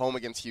Patriots, home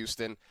against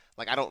Houston.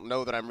 Like I don't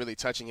know that I'm really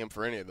touching him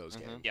for any of those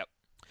games. Yep.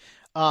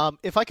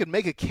 If I could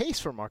make a case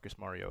for Marcus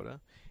Mariota,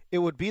 it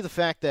would be the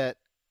fact that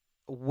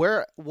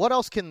what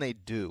else can they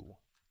do?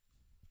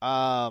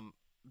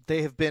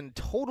 They have been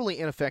totally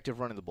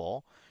ineffective running the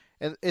ball,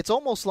 and it's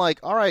almost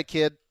like, all right,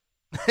 kid,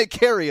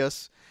 carry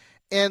us,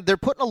 and they're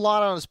putting a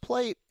lot on his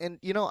plate. And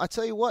I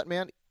tell you what,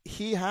 man,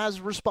 he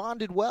has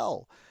responded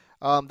well.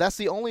 That's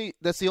the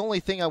only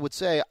thing I would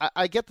say.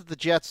 I get that the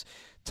Jets,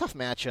 tough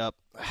matchup.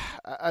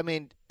 I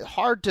mean,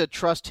 hard to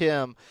trust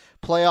him.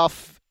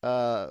 Playoff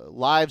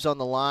lives on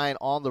the line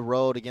on the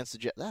road against the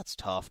Jets. That's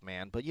tough,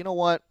 man. But you know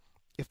what?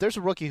 If there's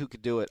a rookie who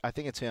could do it, I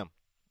think it's him.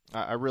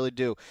 I really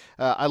do.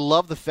 I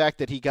love the fact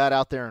that he got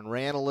out there and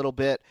ran a little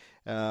bit.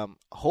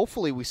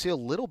 Hopefully we see a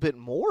little bit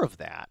more of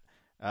that.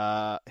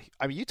 I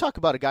mean, you talk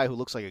about a guy who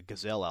looks like a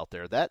gazelle out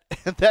there. That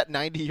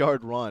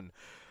 90-yard run,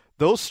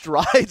 those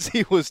strides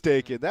he was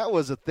taking, that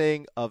was a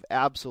thing of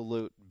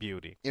absolute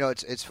beauty.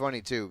 It's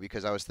funny, too,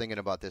 because I was thinking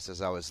about this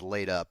as I was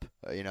laid up,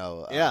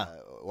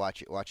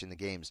 watching the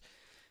games.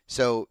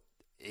 So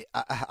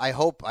I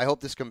hope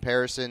this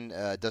comparison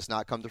does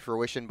not come to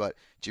fruition. But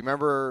do you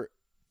remember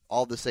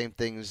all the same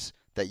things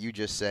that you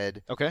just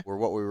said? Okay. Were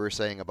what we were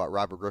saying about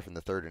Robert Griffin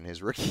III in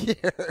his rookie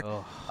year.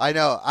 Oh. I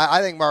know.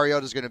 I think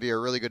Mariota is going to be a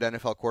really good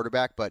NFL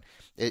quarterback, but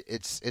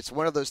it's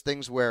one of those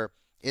things where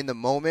in the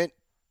moment,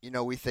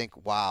 we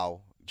think,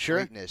 wow,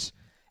 greatness.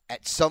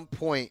 At some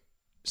point,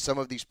 some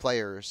of these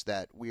players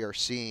that we are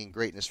seeing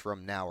greatness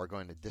from now are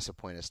going to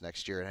disappoint us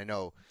next year. And I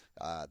know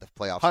the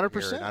playoffs are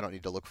here, and I don't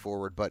need to look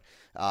forward, but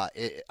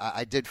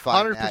I did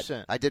find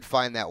 100%. I did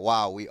find that,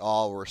 wow, we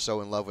all were so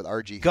in love with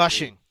RG3.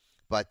 Gushing.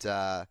 But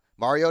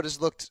Mariota's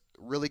looked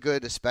really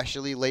good,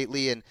 especially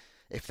lately, and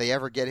if they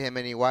ever get him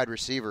any wide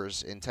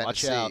receivers in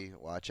Tennessee,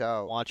 watch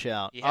out. Watch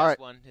out. He All has right.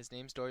 one. His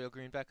name's Dorial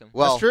Green-Beckham.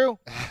 Well, That's true.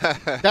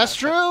 That's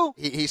true.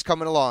 He's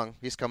coming along.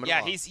 He's coming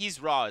along. Yeah,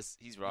 he's raw as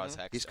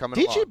heck. He's coming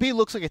along. DGB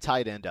looks like a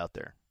tight end out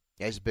there.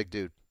 Yeah, he's a big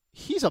dude.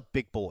 He's a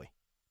big boy.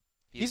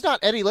 He's not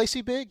Eddie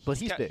Lacy big, but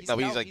he's big.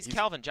 He's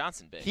Calvin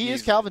Johnson big. He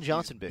is Calvin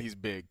Johnson big. He's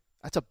big.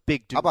 That's a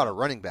big dude. How about a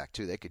running back,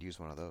 too? They could use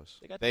one of those.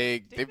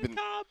 They've been.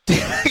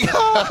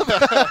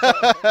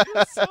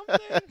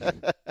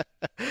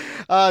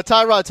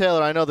 Tyrod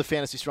Taylor, I know the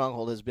fantasy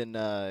stronghold has been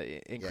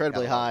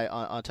incredibly high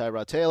on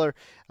Tyrod Taylor,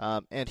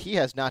 and he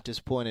has not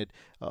disappointed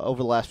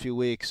over the last few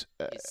weeks.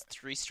 It's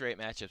 3 straight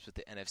matchups with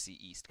the NFC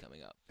East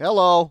coming up.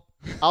 Hello.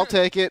 I'll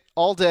take it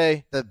all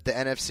day. The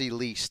NFC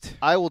least.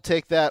 I will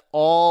take that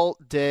all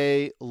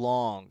day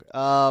long.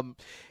 And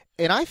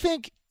I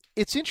think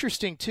it's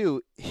interesting,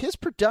 too. His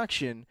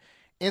production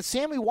and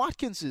Sammy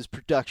Watkins'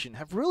 production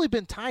have really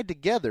been tied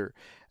together.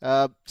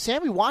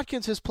 Sammy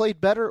Watkins has played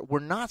better. We're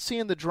not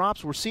seeing the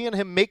drops. We're seeing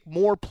him make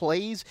more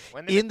plays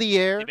in the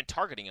air. They've been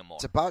targeting him more.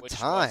 It's about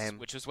time.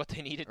 Which was what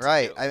they needed to do.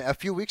 Right. A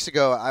few weeks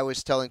ago, I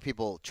was telling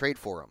people trade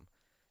for him.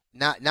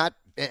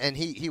 And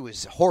he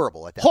was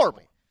horrible at that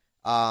point.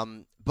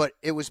 But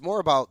it was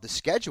more about the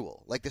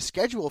schedule. Like, the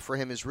schedule for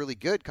him is really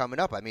good coming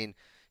up. I mean,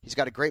 he's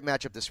got a great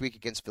matchup this week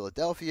against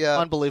Philadelphia.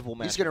 Unbelievable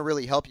matchup. He's going to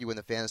really help you in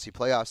the fantasy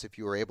playoffs if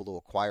you were able to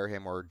acquire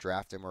him or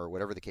draft him or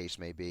whatever the case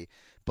may be.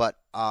 But,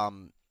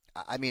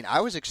 I mean,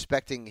 I was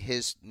expecting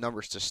his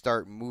numbers to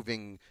start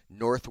moving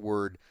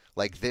northward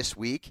like this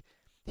week.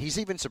 He's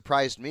even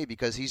surprised me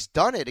because he's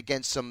done it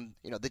against some,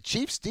 the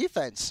Chiefs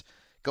defense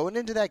going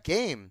into that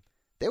game.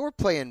 They were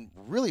playing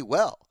really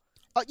well.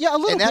 Yeah, a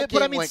little bit,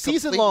 but I mean,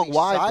 season-long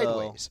wide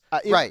sideways.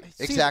 Right,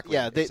 exactly.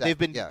 Yeah, they've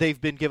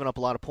been giving up a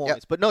lot of points.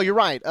 Yep. But no, you're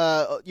right.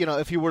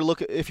 If you were to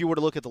look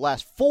at the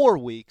last 4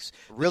 weeks,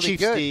 really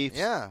the Chiefs'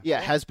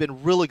 defense, has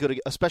been really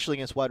good, especially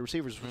against wide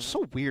receivers. It's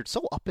so weird,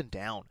 so up and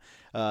down.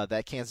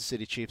 That Kansas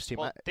City Chiefs team.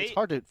 Well, it's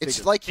hard to. It's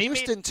figure. like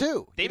Houston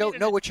too. You don't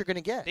know what you're going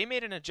to get. They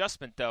made an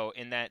adjustment though,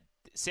 in that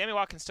Sammy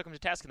Watkins took him to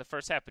task in the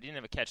first half, but he didn't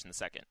have a catch in the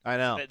second. I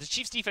know. The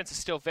Chiefs' defense is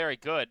still very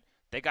good.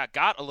 They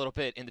got a little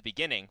bit in the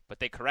beginning,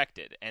 but they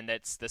corrected, and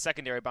that's the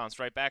secondary bounced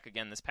right back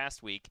again this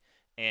past week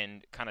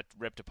and kind of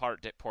ripped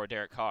apart poor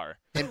Derek Carr.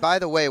 And by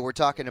the way, we're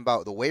talking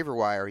about the waiver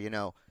wire,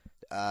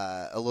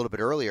 a little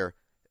bit earlier.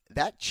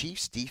 That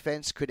Chiefs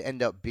defense could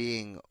end up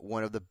being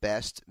one of the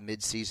best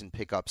midseason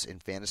pickups in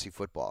fantasy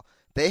football.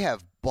 They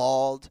have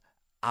balled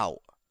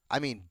out. I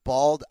mean,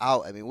 balled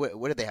out. I mean,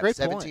 what did they have? Great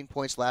 17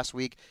 points last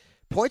week.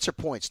 Points are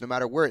points, no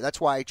matter where. That's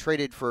why I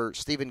traded for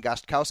Steven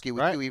Gostkowski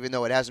with you, even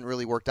though it hasn't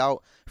really worked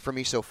out for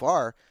me so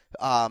far,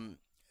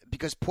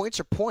 because points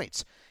are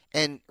points.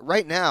 And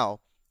right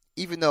now,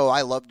 even though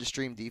I love to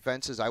stream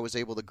defenses, I was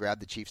able to grab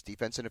the Chiefs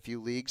defense in a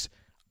few leagues.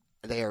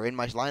 They are in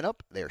my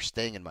lineup. They are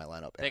staying in my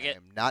lineup, and I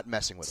am not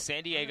messing with them.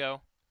 San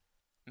Diego,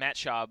 Matt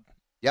Schaub,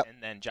 Yep.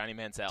 And then Johnny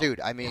Manziel. Dude,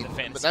 I mean,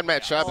 but that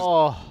Matt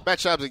Schaub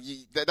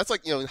that's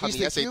like, on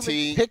the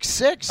SAT. Pick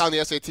six. On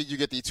the SAT, you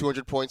get the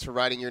 200 points for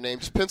writing your name.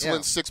 Just pencil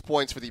in 6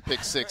 points for the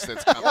pick six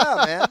that's coming.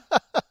 Yeah, man.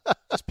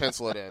 Just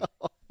pencil it in.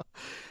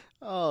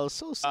 Oh,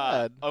 so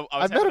sad.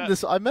 I met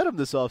him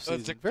this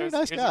offseason. Very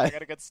nice guy. I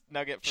got a good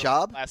nugget from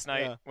Schaub? last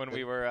night when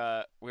we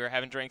were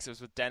having drinks. It was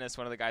with Dennis,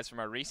 one of the guys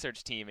from our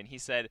research team, and he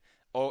said,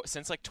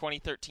 since like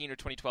 2013 or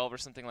 2012 or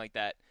something like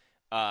that,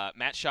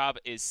 Matt Schaub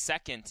is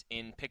second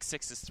in pick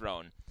sixes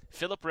thrown.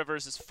 Phillip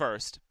Rivers is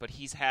first, but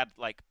he's had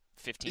like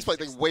 15. He's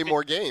played way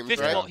more games,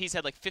 15, right? Well, he's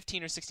had like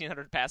 15 or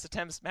 1,600 pass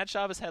attempts. Matt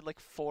Schaub has had like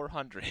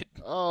 400.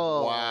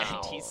 Oh, wow.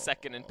 And he's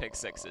second in pick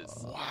sixes.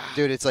 Wow.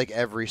 Dude, it's like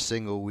every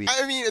single week.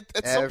 I mean,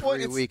 at some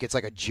point, every week it's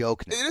like a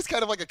joke now. It is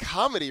kind of like a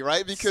comedy,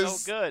 right?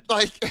 Because so good.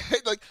 like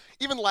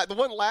even the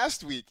one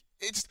last week,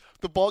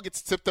 the ball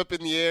gets tipped up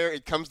in the air.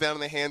 It comes down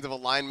in the hands of a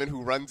lineman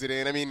who runs it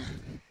in. I mean,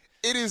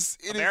 it is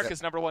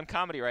America's number one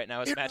comedy right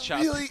now is Matt Schaub.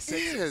 It really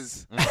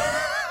is.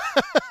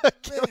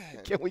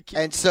 Can we keep?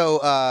 And so,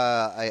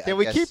 Can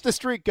we keep the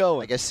streak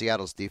going? I guess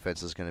Seattle's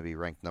defense is going to be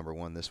ranked number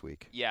 1 this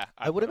week. Yeah,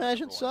 I would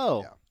imagine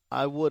so. Yeah.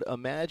 I would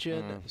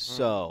imagine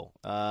so.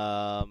 Yeah.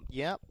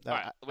 All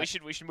right, we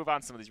should move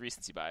on to some of these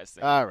recency bias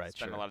things. All right,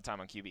 Spend a lot of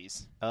time on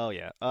QBs. Oh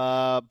yeah.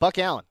 Buck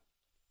Allen.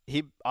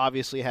 He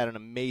obviously had an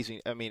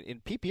amazing. I mean, in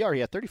PPR,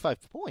 he had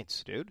 35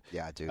 points, dude.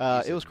 Yeah, dude.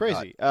 It was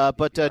crazy.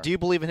 But do you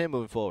believe in him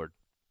moving forward?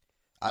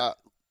 I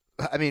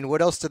mean,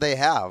 what else do they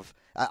have?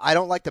 I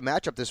don't like the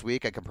matchup this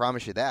week. I can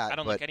promise you that. I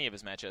don't but, like any of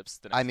his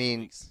matchups. The next few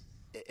weeks.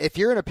 If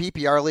you're in a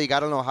PPR league, I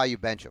don't know how you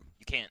bench him.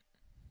 You can't.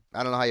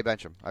 I don't know how you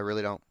bench him. I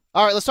really don't.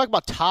 All right, let's talk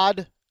about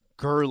Todd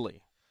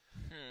Gurley.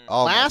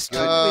 Oh, last 2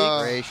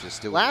 weeks, gracious,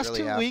 do we last really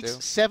 2 have weeks,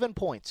 to? 7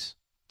 points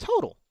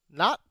total,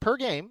 not per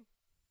game.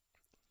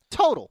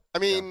 Total. I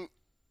mean,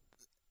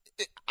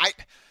 I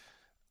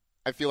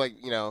feel like,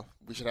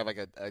 we should have like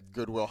a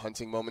Goodwill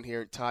Hunting moment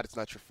here. Todd, it's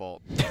not your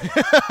fault.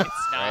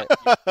 It's not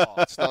your fault.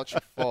 It's not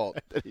your fault.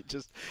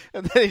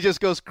 and then he just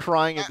goes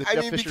crying at the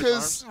Jeff Fisher's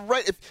because arms.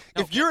 right,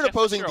 if you're an Jeff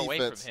opposing Fisher away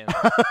defense, from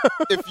him.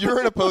 if you're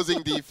an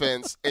opposing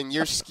defense and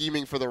you're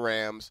scheming for the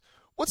Rams,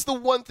 what's the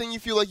one thing you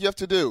feel like you have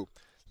to do?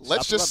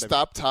 Let's just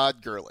stop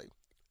Todd Gurley.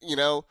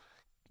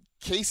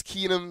 Case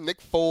Keenum, Nick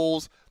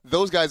Foles,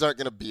 those guys aren't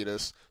going to beat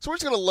us. So we're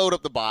just going to load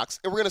up the box,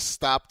 and we're going to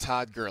stop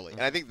Todd Gurley.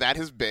 And I think that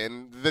has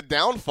been the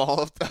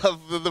downfall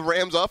of the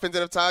Rams' offense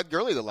and of Todd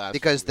Gurley the last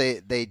because few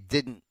weeks. they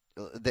didn't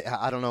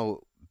I don't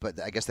know,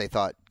 but I guess they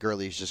thought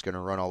Gurley's just going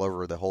to run all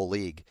over the whole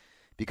league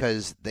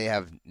because they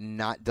have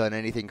not done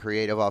anything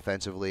creative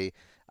offensively.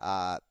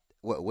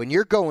 When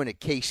you're going to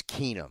Case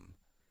Keenum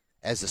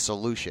as a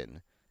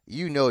solution,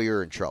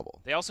 you're in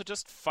trouble. They also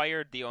just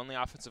fired the only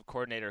offensive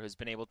coordinator who's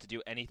been able to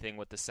do anything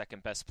with the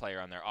second best player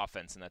on their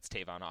offense, and that's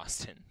Tavon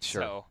Austin.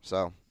 Sure.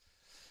 So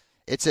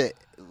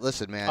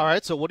listen, man. All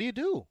right, so what do you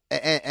do?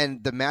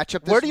 And the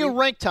matchup this Where do you week,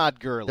 rank Todd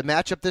Gurley? The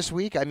matchup this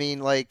week, I mean,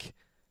 like,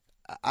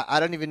 I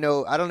don't even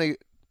know. I don't know.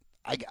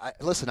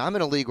 Listen, I'm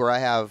in a league where I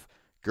have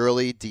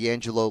Gurley,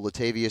 D'Angelo,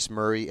 Latavius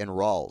Murray, and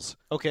Rawls.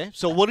 Okay,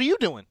 so what are you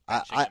doing?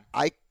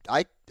 I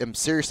am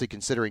seriously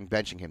considering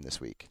benching him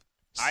this week.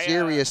 I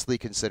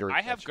Considering.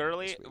 I have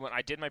Gurley when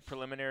I did my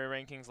preliminary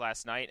rankings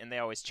last night, and they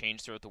always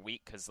change throughout the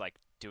week because,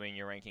 doing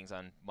your rankings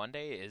on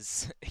Monday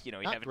is, you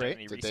haven't done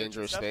any It's a research.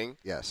 dangerous thing.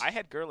 Yes. I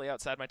had Gurley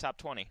outside my top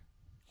 20.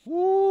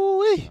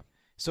 Woo-wee.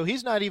 So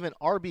he's not even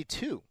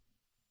RB2.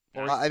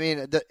 I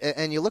mean,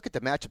 and you look at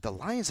the matchup. The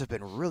Lions have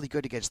been really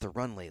good against the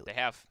run lately. They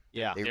have.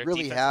 Yeah, they Their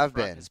really defensive have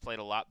front been. Has played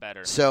a lot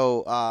better.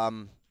 So,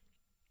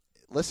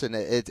 listen,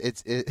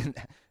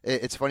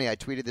 it's funny. I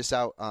tweeted this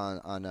out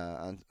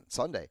on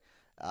Sunday.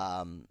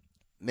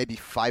 Maybe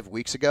 5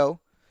 weeks ago,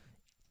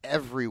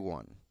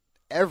 everyone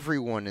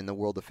in the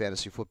world of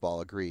fantasy football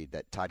agreed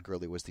that Todd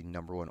Gurley was the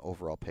number 1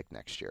 overall pick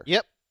next year.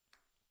 Yep.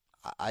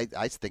 I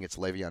think it's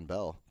Le'Veon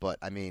Bell, but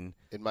I mean,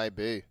 it might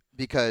be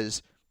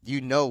because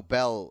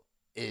Bell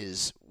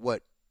is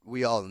what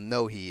we all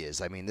know he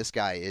is. I mean, this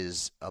guy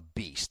is a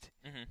beast.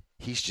 Mm-hmm.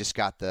 He's just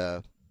got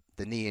the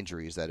knee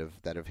injuries that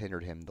have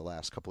hindered him the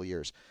last couple of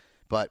years.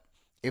 But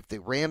if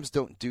the Rams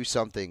don't do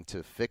something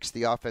to fix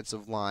the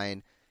offensive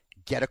line,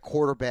 get a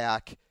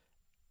quarterback,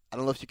 I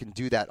don't know if you can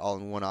do that all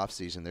in one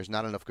offseason. There's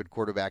not enough good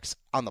quarterbacks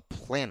on the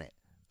planet,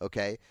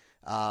 okay?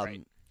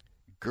 Right.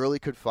 Gurley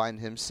could find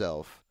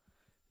himself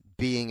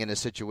being in a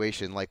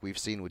situation like we've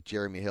seen with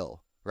Jeremy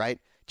Hill, right?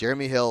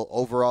 Jeremy Hill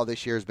overall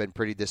this year has been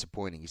pretty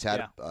disappointing. He's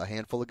had a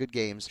handful of good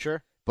games,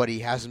 sure, but he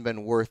hasn't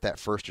been worth that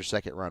first or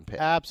second round pick.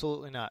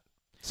 Absolutely not.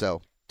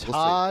 So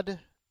Todd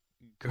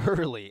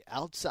Gurley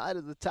outside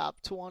of the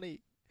top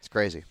 20. It's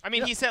crazy. I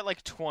mean, he's at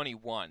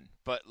 21,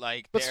 but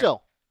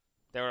still,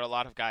 there are a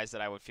lot of guys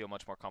that I would feel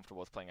much more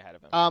comfortable with playing ahead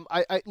of him.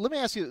 Let me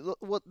ask you.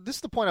 This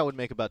is the point I would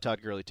make about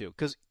Todd Gurley too,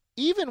 because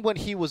even when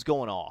he was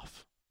going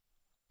off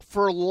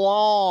for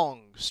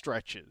long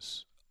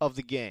stretches of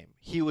the game,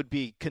 he would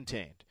be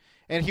contained,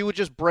 and he would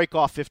just break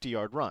off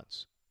 50-yard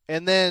runs.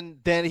 And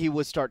then he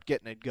would start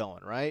getting it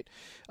going, right?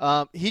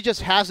 He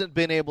just hasn't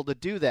been able to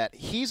do that.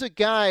 He's a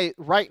guy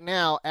right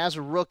now, as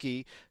a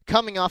rookie,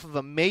 coming off of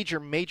a major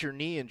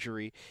knee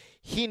injury.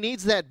 He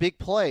needs that big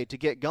play to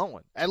get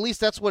going. At least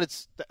that's what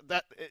it's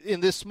that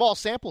in this small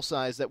sample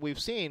size that we've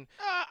seen.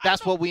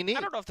 That's what we need.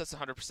 I don't know if that's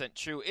 100%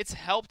 true. It's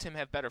helped him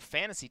have better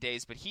fantasy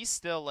days, but he's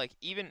still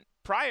even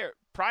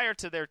prior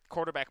to their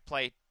quarterback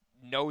play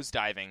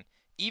nosediving.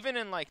 Even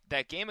in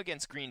that game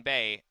against Green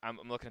Bay, I'm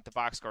looking at the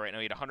box score right now.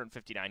 He had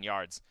 159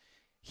 yards.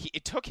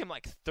 It took him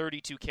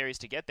 32 carries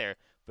to get there,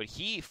 but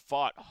he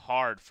fought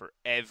hard for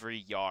every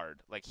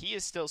yard. He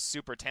is still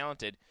super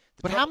talented.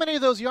 But how many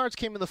of those yards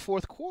came in the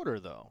fourth quarter,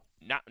 though?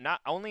 Not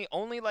only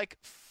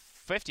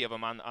 50 of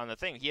them on the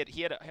thing.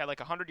 He had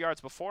 100 yards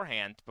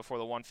beforehand before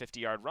the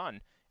 150-yard run,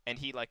 and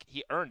he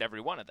earned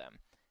every one of them.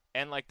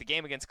 And the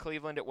game against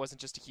Cleveland, it wasn't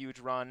just a huge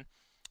run.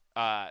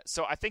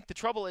 So I think the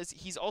trouble is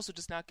he's also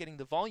just not getting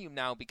the volume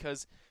now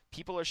because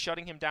people are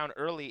shutting him down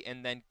early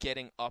and then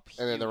getting up.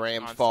 And then the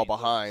Rams fall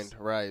behind,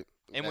 right?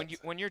 And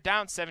when you're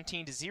down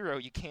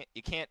 17-0,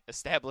 you can't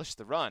establish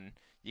the run.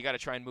 You got to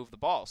try and move the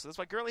ball. So that's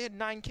why Gurley had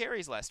 9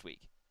 carries last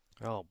week.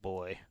 Oh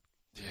boy.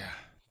 Yeah.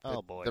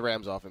 Oh boy. The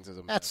Rams offense is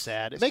a mess. That's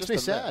sad. It's It makes me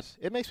just a sad. mess.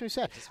 It makes me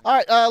sad. All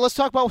right, let's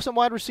talk about some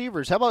wide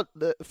receivers. How about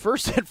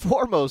first and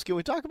foremost? Can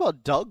we talk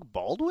about Doug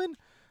Baldwin?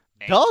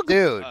 Doug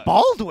Dude.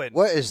 Baldwin.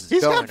 What is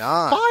He's going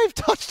got on? 5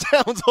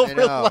 touchdowns over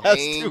the know. last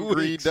 2 Angry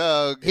weeks.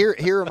 Doug.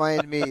 He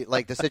reminded me,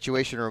 like, the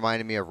situation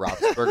reminded me of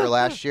Roethlisberger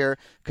last year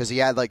because he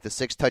had, like, the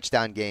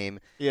 6-touchdown game.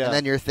 Yeah. And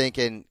then you're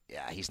thinking,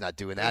 yeah, he's not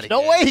doing that There's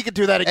again. no way he could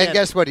do that again. And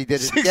guess what? He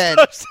did it 6 again.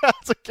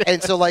 touchdowns again.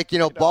 And so, like,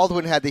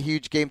 Baldwin had the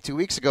huge game 2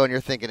 weeks ago, and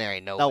you're thinking, there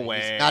ain't no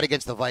way. He's not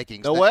against the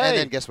Vikings. No way. And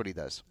then guess what he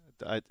does?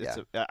 I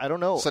don't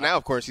know. So now,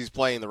 of course, he's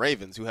playing the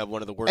Ravens, who have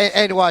one of the worst.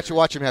 And watch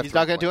him have He's 3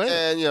 not going to do points.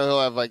 anything.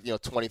 And he'll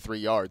have 23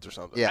 yards or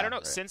something. Yeah. I don't know.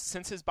 Right.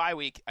 Since his bye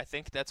week, I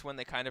think that's when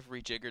they kind of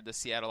rejiggered the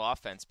Seattle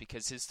offense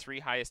because his 3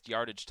 highest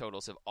yardage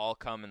totals have all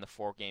come in the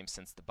 4 games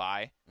since the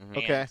bye. Mm-hmm.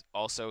 And Okay.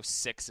 also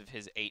 6 of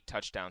his 8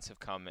 touchdowns have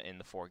come in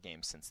the 4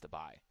 games since the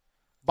bye.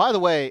 By the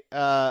way,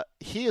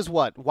 he is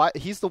what?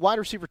 He's the wide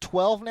receiver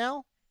 12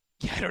 now?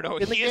 Yeah, I don't know.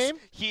 In the game?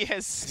 He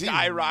has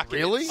skyrocketed.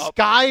 really? up.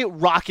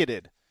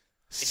 Skyrocketed.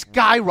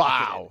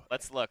 Skyrocketed.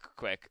 Let's look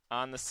quick.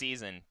 On the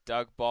season,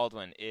 Doug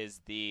Baldwin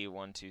is the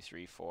 1, 2,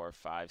 3, 4,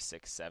 5,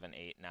 6, 7,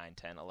 8, 9,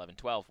 10, 11,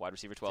 12. Wide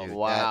receiver 12. Dude,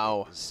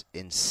 Wow. That is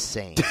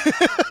insane.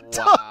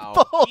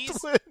 Wow.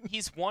 Baldwin.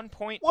 He's 1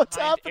 point What's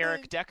behind happening?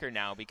 Eric Decker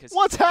now because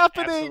What's he's gone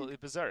happening? absolutely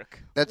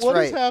berserk. That's What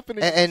right. is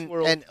happening in And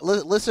this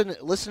world?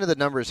 listen to the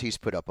numbers he's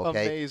put up.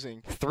 Okay,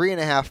 Amazing.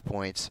 3.5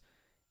 points.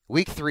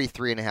 Week 3,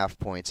 3.5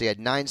 points. He had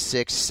 9,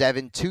 6,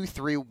 7, 2,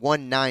 3,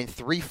 1, 9,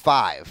 3,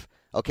 5.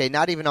 Okay,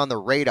 not even on the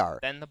radar.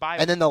 Then the bye.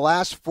 And then the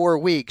last 4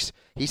 weeks,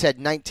 he's had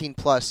 19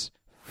 plus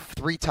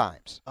 3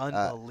 times.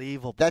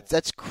 Unbelievable.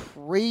 That's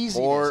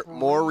crazy.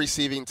 More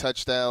receiving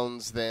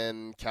touchdowns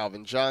than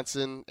Calvin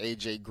Johnson,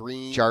 A.J.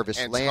 Green, Jarvis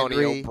Antonio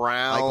Landry,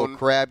 Brown, Michael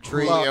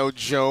Crabtree. Julio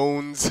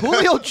Jones.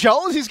 Julio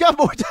Jones, he's got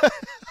more time.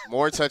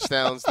 More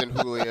touchdowns than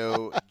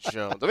Julio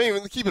Jones. I mean,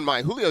 keep in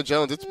mind, Julio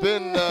Jones. It's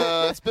been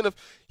a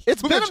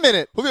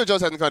minute. Julio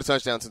Jones hasn't caught a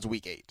touchdown since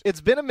week 8. It's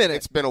been a minute.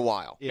 It's been a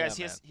while. Yeah, Guys,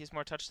 he man. has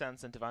more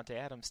touchdowns than Devontae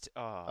Adams.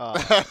 Oh,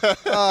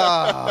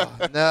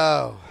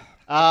 no.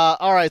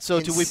 All right, so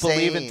do we Insane.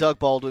 believe in Doug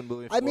Baldwin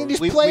moving I mean,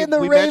 forward? he's playing the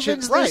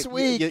Ravens this right,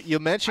 week. You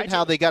mentioned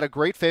how they got a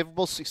great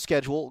favorable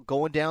schedule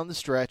going down the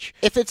stretch.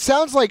 If it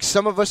sounds like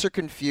some of us are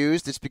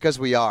confused, it's because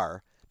we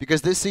are.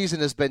 Because this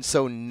season has been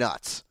so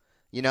nuts.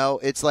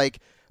 It's like,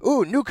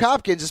 ooh, Nuke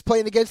Hopkins is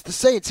playing against the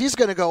Saints. He's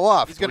going to go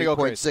off. He's going to go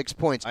 3.6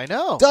 points. I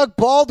know. Doug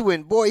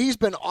Baldwin, boy, he's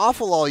been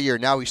awful all year.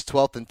 Now he's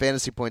 12th in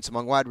fantasy points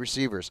among wide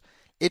receivers.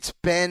 It's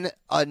been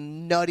a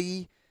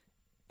nutty,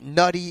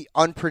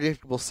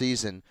 unpredictable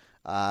season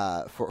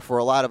for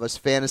a lot of us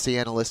fantasy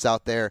analysts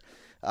out there.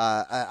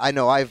 I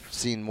know I've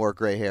seen more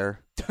gray hair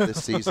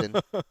this season.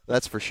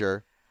 That's for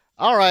sure.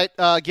 All right,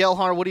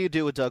 Gelhar, what do you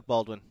do with Doug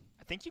Baldwin?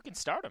 I think you can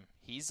start him.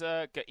 He's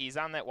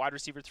on that wide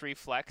receiver 3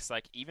 flex,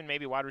 like even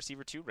maybe wide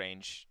receiver 2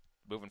 range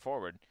moving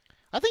forward.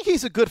 I think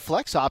he's a good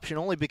flex option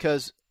only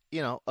because,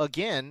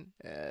 again,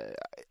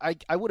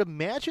 I would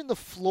imagine the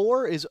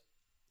floor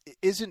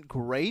isn't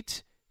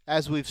great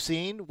as we've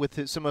seen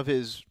with some of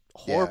his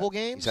horrible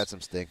games. He's had some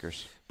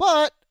stinkers.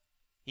 But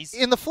He's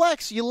in the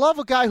flex, you love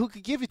a guy who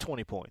could give you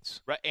 20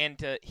 points. right,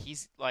 and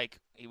he's like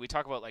we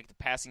talk about like the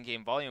passing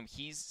game volume.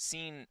 He's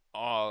seen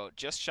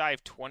just shy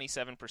of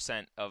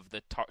 27% of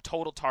the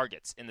total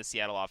targets in the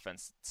Seattle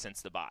offense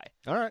since the bye.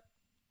 All right.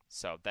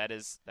 So that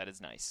is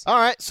nice. All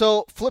right,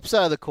 so flip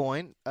side of the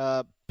coin,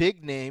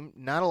 big name,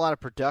 not a lot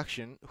of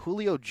production.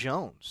 Julio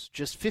Jones,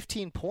 just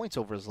 15 points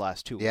over his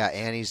last 2 weeks. Yeah,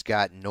 and he's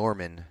got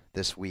Norman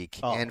this week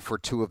and for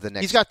 2 of the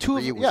next He's got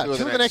 3 weeks. two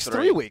of the next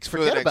 3 weeks.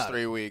 Forget about it.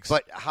 3 weeks.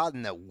 But how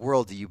in the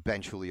world do you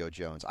bench Julio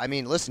Jones? I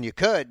mean, listen, you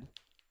could.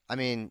 I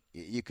mean,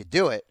 you could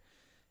do it.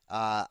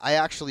 I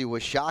actually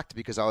was shocked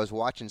because I was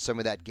watching some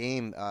of that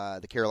game,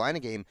 the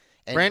Carolina game.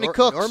 And Brandon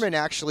Cooks. Norman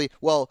actually,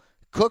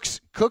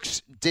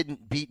 Cooks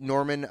didn't beat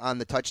Norman on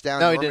the touchdown.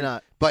 No, he Norman, did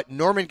not. But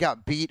Norman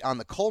got beat on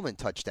the Coleman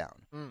touchdown.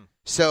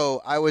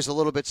 So I was a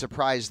little bit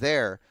surprised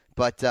there.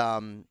 But,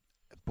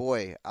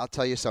 boy, I'll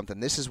tell you something.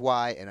 This is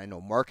why, and I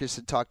know Marcus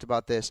had talked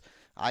about this.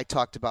 I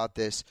talked about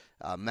this.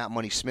 Matt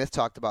Money Smith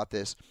talked about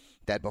this,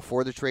 that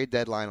before the trade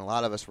deadline, a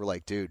lot of us were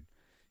like, dude,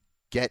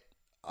 get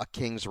a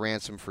king's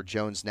ransom for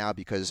Jones now,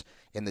 because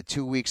in the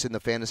 2 weeks in the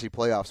fantasy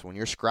playoffs, when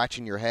you're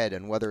scratching your head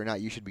on whether or not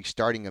you should be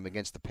starting him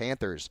against the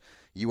Panthers,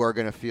 you are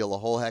going to feel a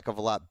whole heck of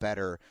a lot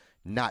better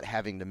not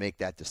having to make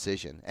that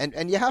decision.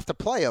 And you have to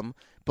play him,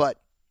 but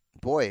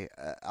boy,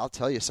 I'll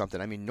tell you something.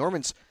 I mean,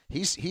 Norman's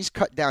he's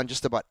cut down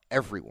just about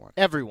everyone.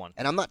 Everyone.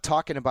 And I'm not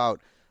talking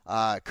about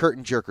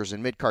curtain jerkers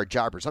and mid-card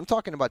jobbers. I'm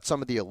talking about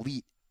some of the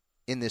elite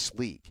in this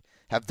league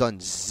have done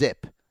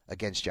zip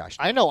against Josh.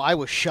 I know I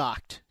was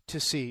shocked to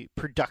see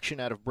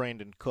production out of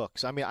Brandon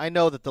Cooks. I mean, I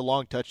know that the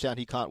long touchdown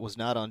he caught was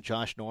not on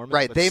Josh Norman.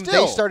 Right, but they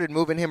still, started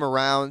moving him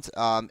around,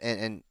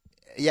 and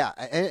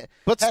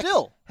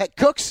still. Heck,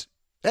 Cooks,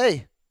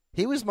 hey,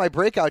 he was my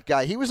breakout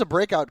guy. He was a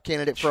breakout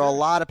candidate for a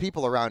lot of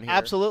people around here.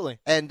 Absolutely.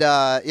 And,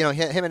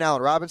 him and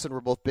Allen Robinson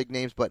were both big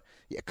names, but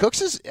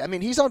Cooks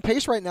he's on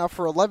pace right now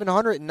for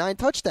 1,109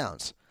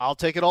 touchdowns. I'll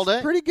take it all day.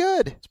 It's pretty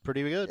good. It's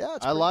pretty good. Yeah,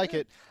 it's I pretty like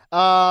good.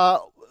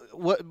 it.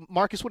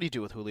 Marcus, what do you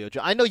do with Julio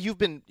Jones? I know you've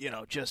been,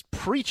 just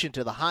preaching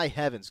to the high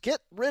heavens. Get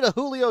rid of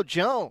Julio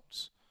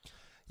Jones.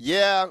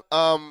 Yeah,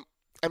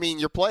 I mean,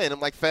 you're playing him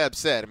like Fab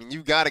said. I mean,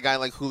 you've got a guy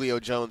like Julio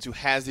Jones who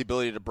has the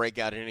ability to break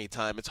out at any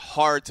time. It's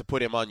hard to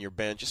put him on your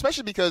bench,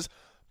 especially because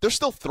they're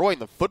still throwing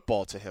the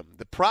football to him.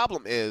 The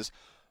problem is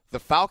the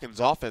Falcons'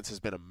 offense has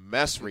been a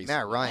mess recently.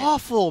 Matt Ryan.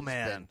 Awful,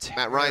 man.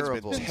 Matt Ryan's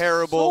been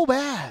terrible. So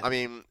bad. I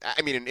mean,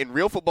 in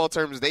real football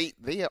terms, they've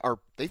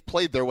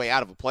played their way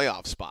out of a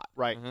playoff spot.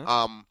 Right.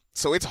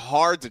 So it's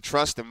hard to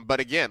trust him. But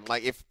again,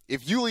 like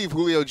if you leave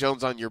Julio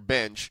Jones on your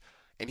bench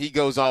and he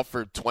goes off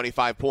for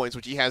 25 points,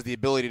 which he has the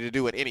ability to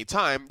do at any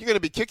time, you're going to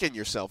be kicking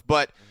yourself.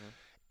 But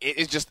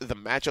it's just the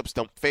matchups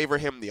don't favor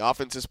him. The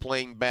offense is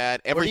playing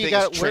bad. Everything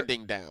is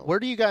trending down. Where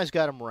do you guys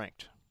got him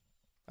ranked?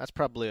 That's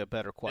probably a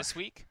better question. This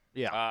week?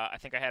 Yeah. I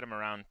think I had him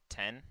around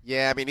 10.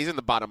 Yeah, I mean, he's in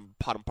the bottom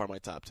part of my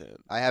top 10.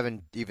 I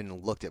haven't even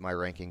looked at my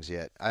rankings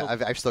yet.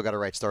 I've still got to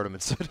write start him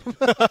and sit him.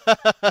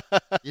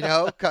 You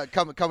know,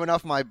 coming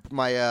off my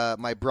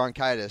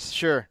bronchitis.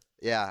 Sure.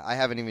 Yeah, I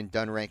haven't even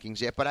done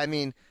rankings yet. But, I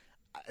mean,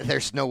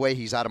 there's no way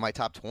he's out of my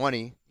top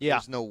 20. Yeah.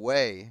 There's no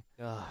way.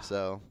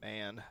 So,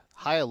 man.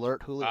 High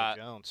alert Julio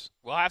Jones.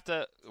 We're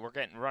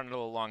running a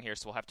little long here,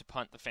 so we'll have to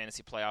punt the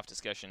fantasy playoff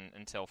discussion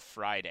until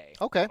Friday.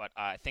 Okay. But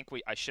I think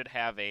I should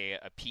have a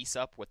piece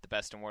up with the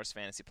best and worst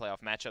fantasy playoff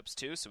matchups,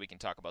 too, so we can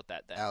talk about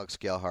that then. Alex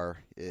Gelhar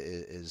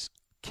is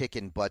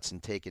kicking butts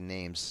and taking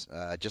names,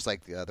 just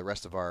like the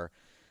rest of our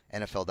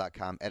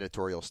NFL.com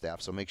editorial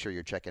staff. So make sure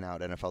you're checking out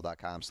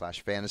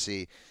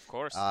NFL.com/fantasy. Of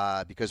course.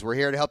 Because we're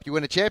here to help you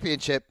win a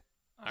championship.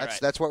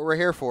 That's what we're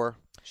here for.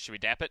 Should we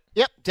dap it?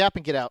 Yep, dap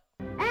and get out.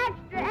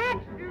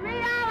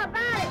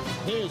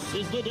 This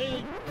is the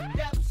day.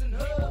 Daps and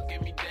Hub.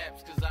 Give me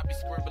daps, cause I be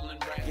scribbling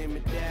rap. Give me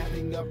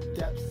dapping up,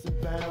 daps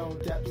and bound,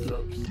 daps.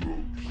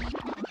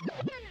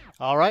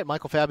 All right,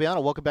 Michael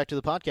Fabiano, welcome back to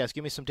the podcast.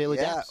 Give me some daily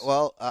daps. Yeah,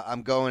 well,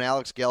 I'm going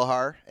Alex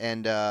Gelhar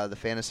and the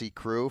fantasy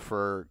crew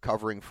for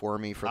covering for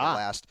me for the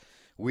last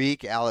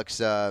week. Alex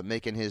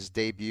making his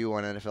debut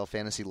on NFL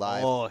Fantasy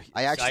Live. Oh,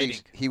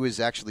 he was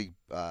actually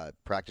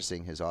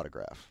practicing his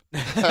autograph.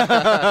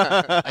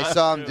 I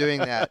saw him doing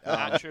that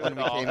when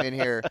we came in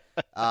here.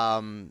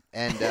 So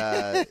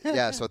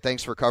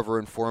thanks for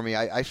covering for me.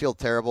 I feel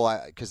terrible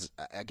because,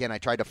 again, I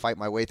tried to fight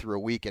my way through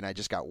a week and I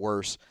just got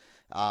worse.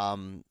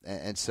 So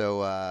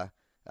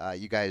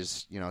you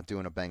guys,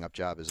 doing a bang-up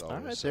job as always.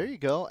 All right, there you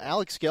go.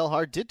 Alex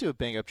Gelhar did do a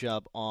bang-up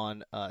job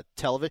on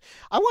television.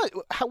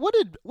 What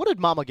did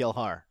Mama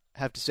Gelhar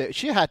have to say?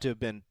 She had to have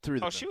been through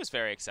the. Oh, she was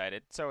very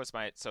excited. So was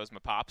my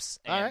pops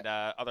and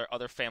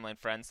other family and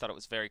friends thought it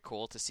was very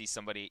cool to see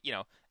somebody.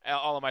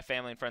 All of my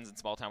family and friends in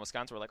small town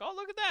Wisconsin were like, "Oh,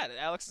 look at that!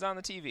 Alex is on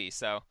the TV."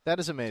 So that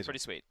is amazing. It's pretty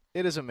sweet.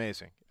 It is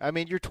amazing. I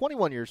mean, you're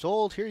 21 years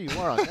old. Here you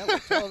are on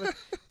network television.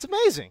 It's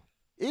amazing.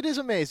 It is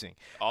amazing.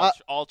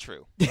 All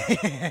true. All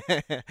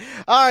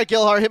right,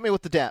 Gelhar, hit me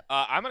with the dap.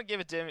 I'm going to give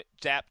a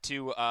dap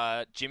to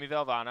Jimmy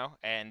Valvano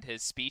and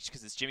his speech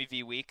because it's Jimmy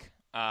V Week.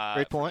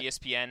 Great point. For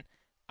ESPN.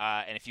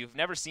 And if you've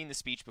never seen the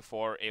speech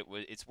before,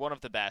 it's one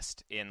of the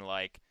best in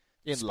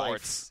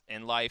sports,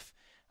 in life.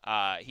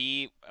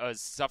 He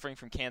was suffering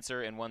from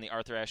cancer and won the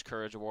Arthur Ashe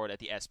Courage Award at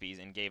the ESPYs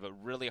and gave a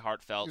really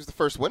heartfelt. He was the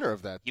first winner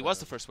of that. He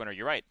was the first winner.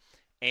 You're right.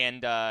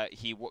 And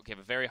he gave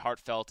a very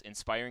heartfelt,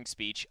 inspiring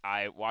speech.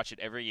 I watch it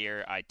every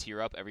year. I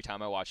tear up every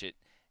time I watch it.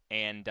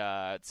 And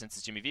since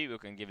it's Jimmy V, we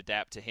can give a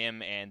dap to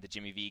him and the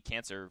Jimmy V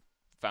Cancer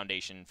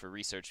Foundation for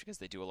research because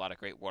they do a lot of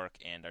great work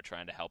and are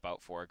trying to help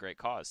out for a great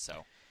cause.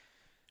 So,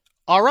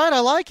 all right,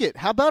 I like it.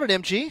 How about it,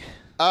 MG?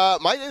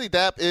 My daily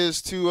dap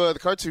is to the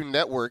Cartoon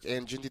Network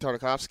and Jinty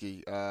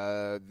Tartakovsky.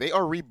 They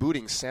are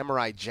rebooting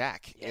Samurai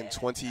Jack in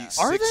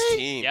 2016. Are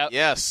they? Yep.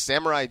 Yes,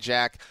 Samurai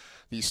Jack,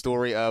 the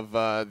story of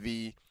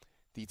the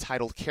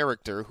titled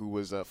character who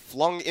was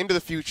flung into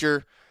the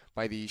future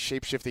by the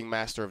shape-shifting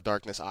master of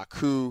darkness,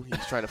 Aku.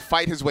 He's trying to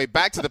fight his way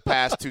back to the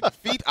past to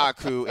defeat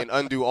Aku and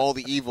undo all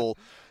the evil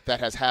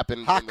that has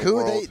happened in the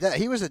world.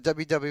 He was a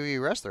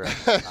WWE wrestler.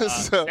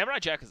 Samurai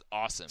Jack is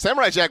awesome.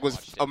 Samurai Jack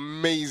was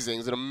amazing.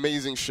 It's an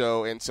amazing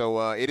show, and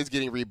so it is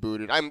getting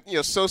rebooted. I'm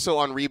so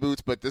on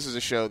reboots, but this is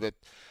a show that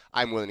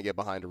I'm willing to get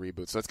behind a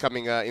reboot. So it's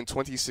coming in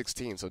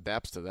 2016, so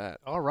daps to that.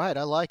 All right,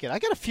 I like it. I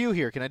got a few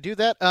here. Can I do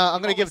that?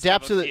 I'm going to give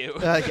dap to the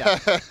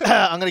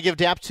I'm going to give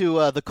dap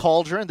to the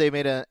Cauldron. They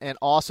made an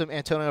awesome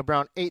Antonio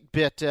Brown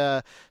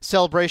 8-bit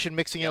celebration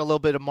mixing in a little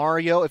bit of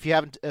Mario. If you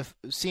haven't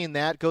seen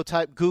that, go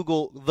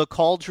Google the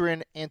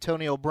Cauldron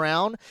Antonio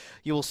Brown.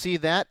 You will see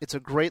that. It's a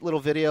great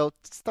little video.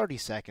 It's 30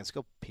 seconds.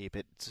 Go peep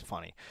it. It's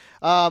funny.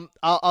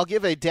 I'll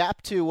give a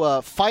dap to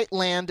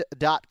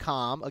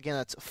Fightland.com. Again,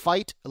 that's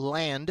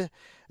Fightland.com.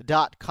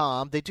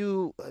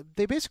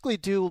 They basically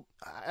do.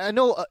 I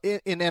know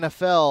in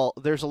NFL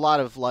there's a lot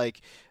of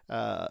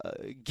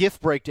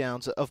gift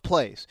breakdowns of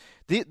plays.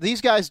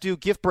 These guys do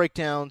gift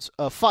breakdowns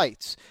of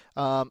fights,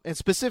 and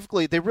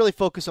specifically they really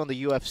focus on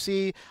the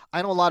UFC.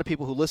 I know a lot of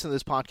people who listen to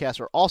this podcast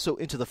are also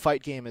into the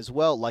fight game as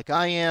well, like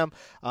I am.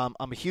 I'm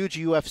a huge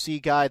UFC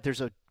guy.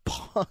 There's a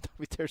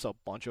there's a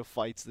bunch of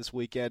fights this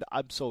weekend.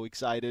 I'm so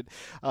excited.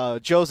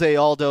 Jose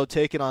Aldo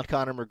taking on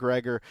Conor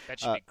McGregor. That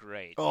should be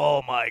great.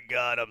 Oh my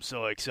God, I'm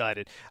so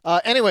excited.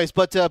 Anyways,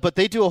 but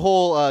they do a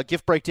whole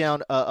gift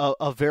breakdown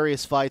of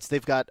various fights.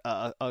 They've got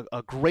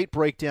a great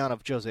breakdown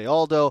of Jose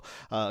Aldo,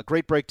 a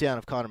great breakdown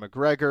of Conor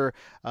McGregor,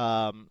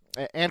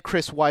 and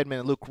Chris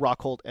Weidman and Luke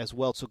Rockhold as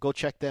well. So go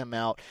check them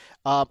out.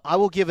 I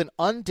will give an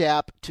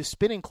undap to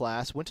spinning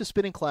class. Went to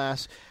spinning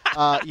class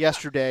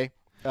yesterday.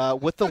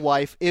 With the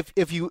wife.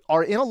 If you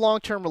are in a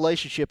long-term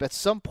relationship at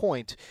some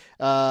point,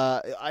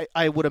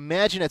 I would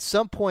imagine at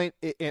some point,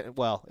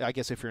 well, I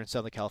guess if you're in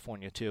Southern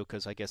California too,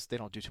 because I guess they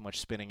don't do too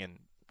much spinning in,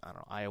 I don't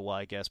know, Iowa,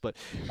 I guess. But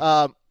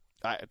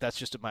that's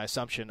just my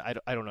assumption. I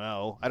don't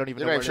know. I don't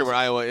even know where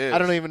Iowa is. I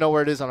don't even know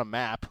where it is on a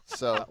map.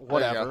 So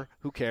whatever.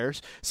 Who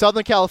cares?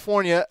 Southern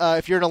California,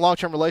 if you're in a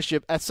long-term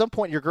relationship, at some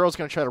point your girl's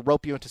going to try to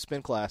rope you into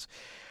spin class.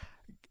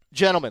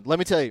 Gentlemen, let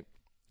me tell you,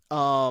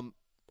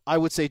 I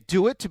would say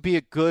do it to be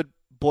a good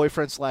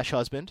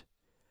boyfriend/husband,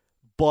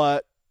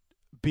 but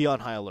be on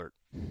high alert.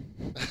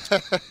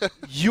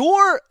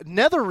 Your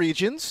nether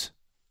regions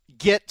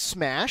get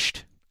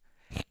smashed,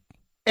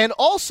 and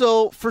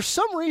also, for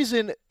some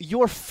reason,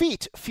 your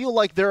feet feel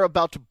like they're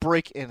about to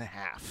break in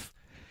half.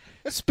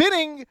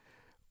 Spinning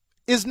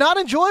is not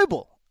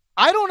enjoyable.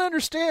 I don't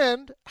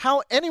understand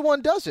how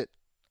anyone does it.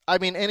 I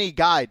mean, any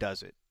guy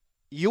does it.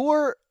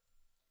 Your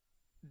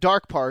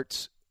dark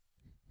parts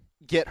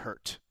get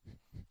hurt.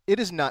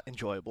 It is not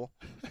enjoyable.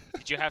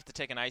 Did you have to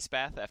take an ice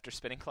bath after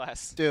spinning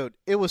class? Dude,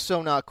 it was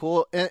so not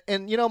cool.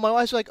 And you know, my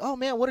wife's like, oh,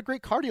 man, what a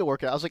great cardio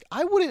workout. I was like,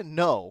 I wouldn't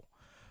know.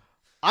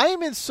 I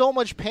am in so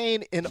much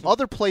pain in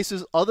other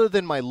places other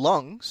than my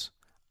lungs.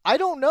 I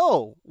don't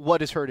know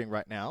what is hurting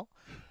right now.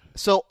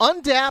 So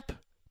undap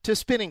to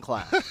spinning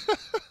class.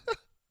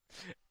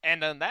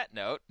 And on that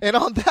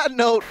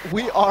note,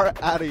 we are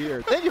out of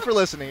here. Thank you for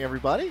listening,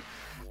 everybody.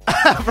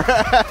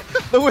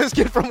 The Whiz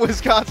Kid from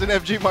Wisconsin,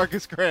 FG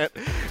Marcus Grant,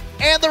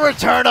 and the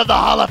return of the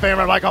Hall of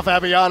Famer Michael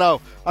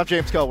Fabiano. I'm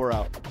James Coe. We're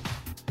out.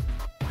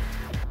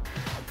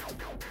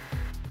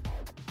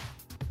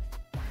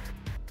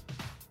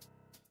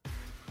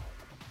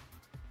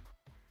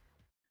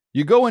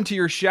 You go into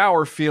your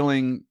shower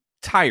feeling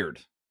tired,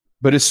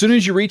 but as soon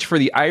as you reach for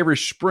the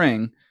Irish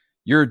Spring,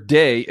 your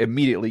day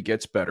immediately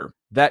gets better.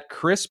 That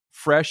crisp,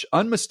 fresh,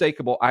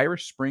 unmistakable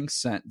Irish Spring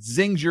scent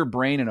zings your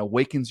brain and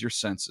awakens your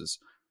senses.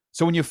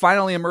 So when you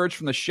finally emerge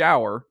from the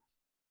shower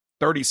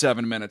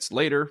 37 minutes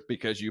later,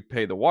 because you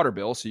pay the water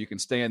bill so you can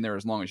stay in there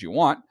as long as you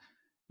want,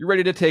 you're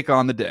ready to take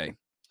on the day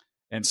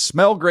and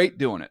smell great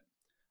doing it.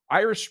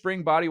 Irish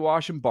Spring Body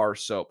Wash and Bar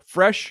Soap.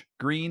 Fresh,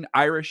 green,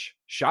 Irish.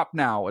 Shop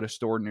now at a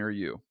store near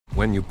you.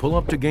 When you pull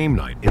up to game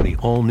night in the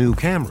all-new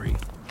Camry,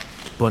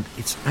 but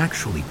it's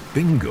actually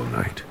bingo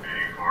night.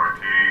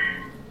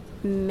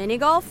 Mini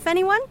golf,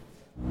 anyone?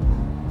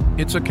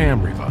 It's a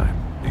Camry vibe.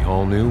 The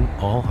all-new,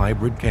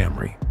 all-hybrid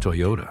Camry.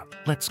 Toyota.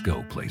 Let's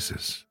go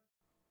places.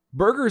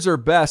 Burgers are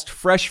best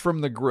fresh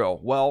from the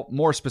grill. Well,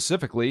 more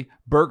specifically,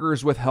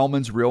 burgers with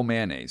Hellmann's Real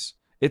Mayonnaise.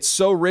 It's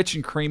so rich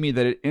and creamy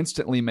that it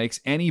instantly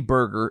makes any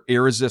burger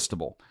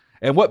irresistible.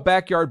 And what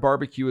backyard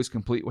barbecue is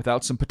complete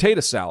without some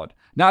potato salad?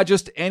 Not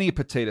just any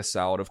potato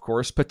salad, of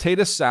course.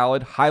 Potato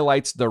salad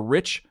highlights the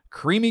rich,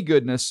 creamy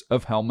goodness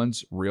of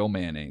Hellmann's Real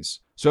Mayonnaise.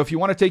 So if you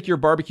want to take your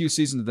barbecue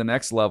season to the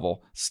next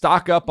level,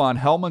 stock up on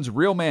Hellmann's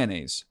Real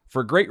Mayonnaise.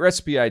 For great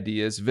recipe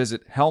ideas,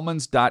 visit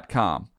hellmanns.com.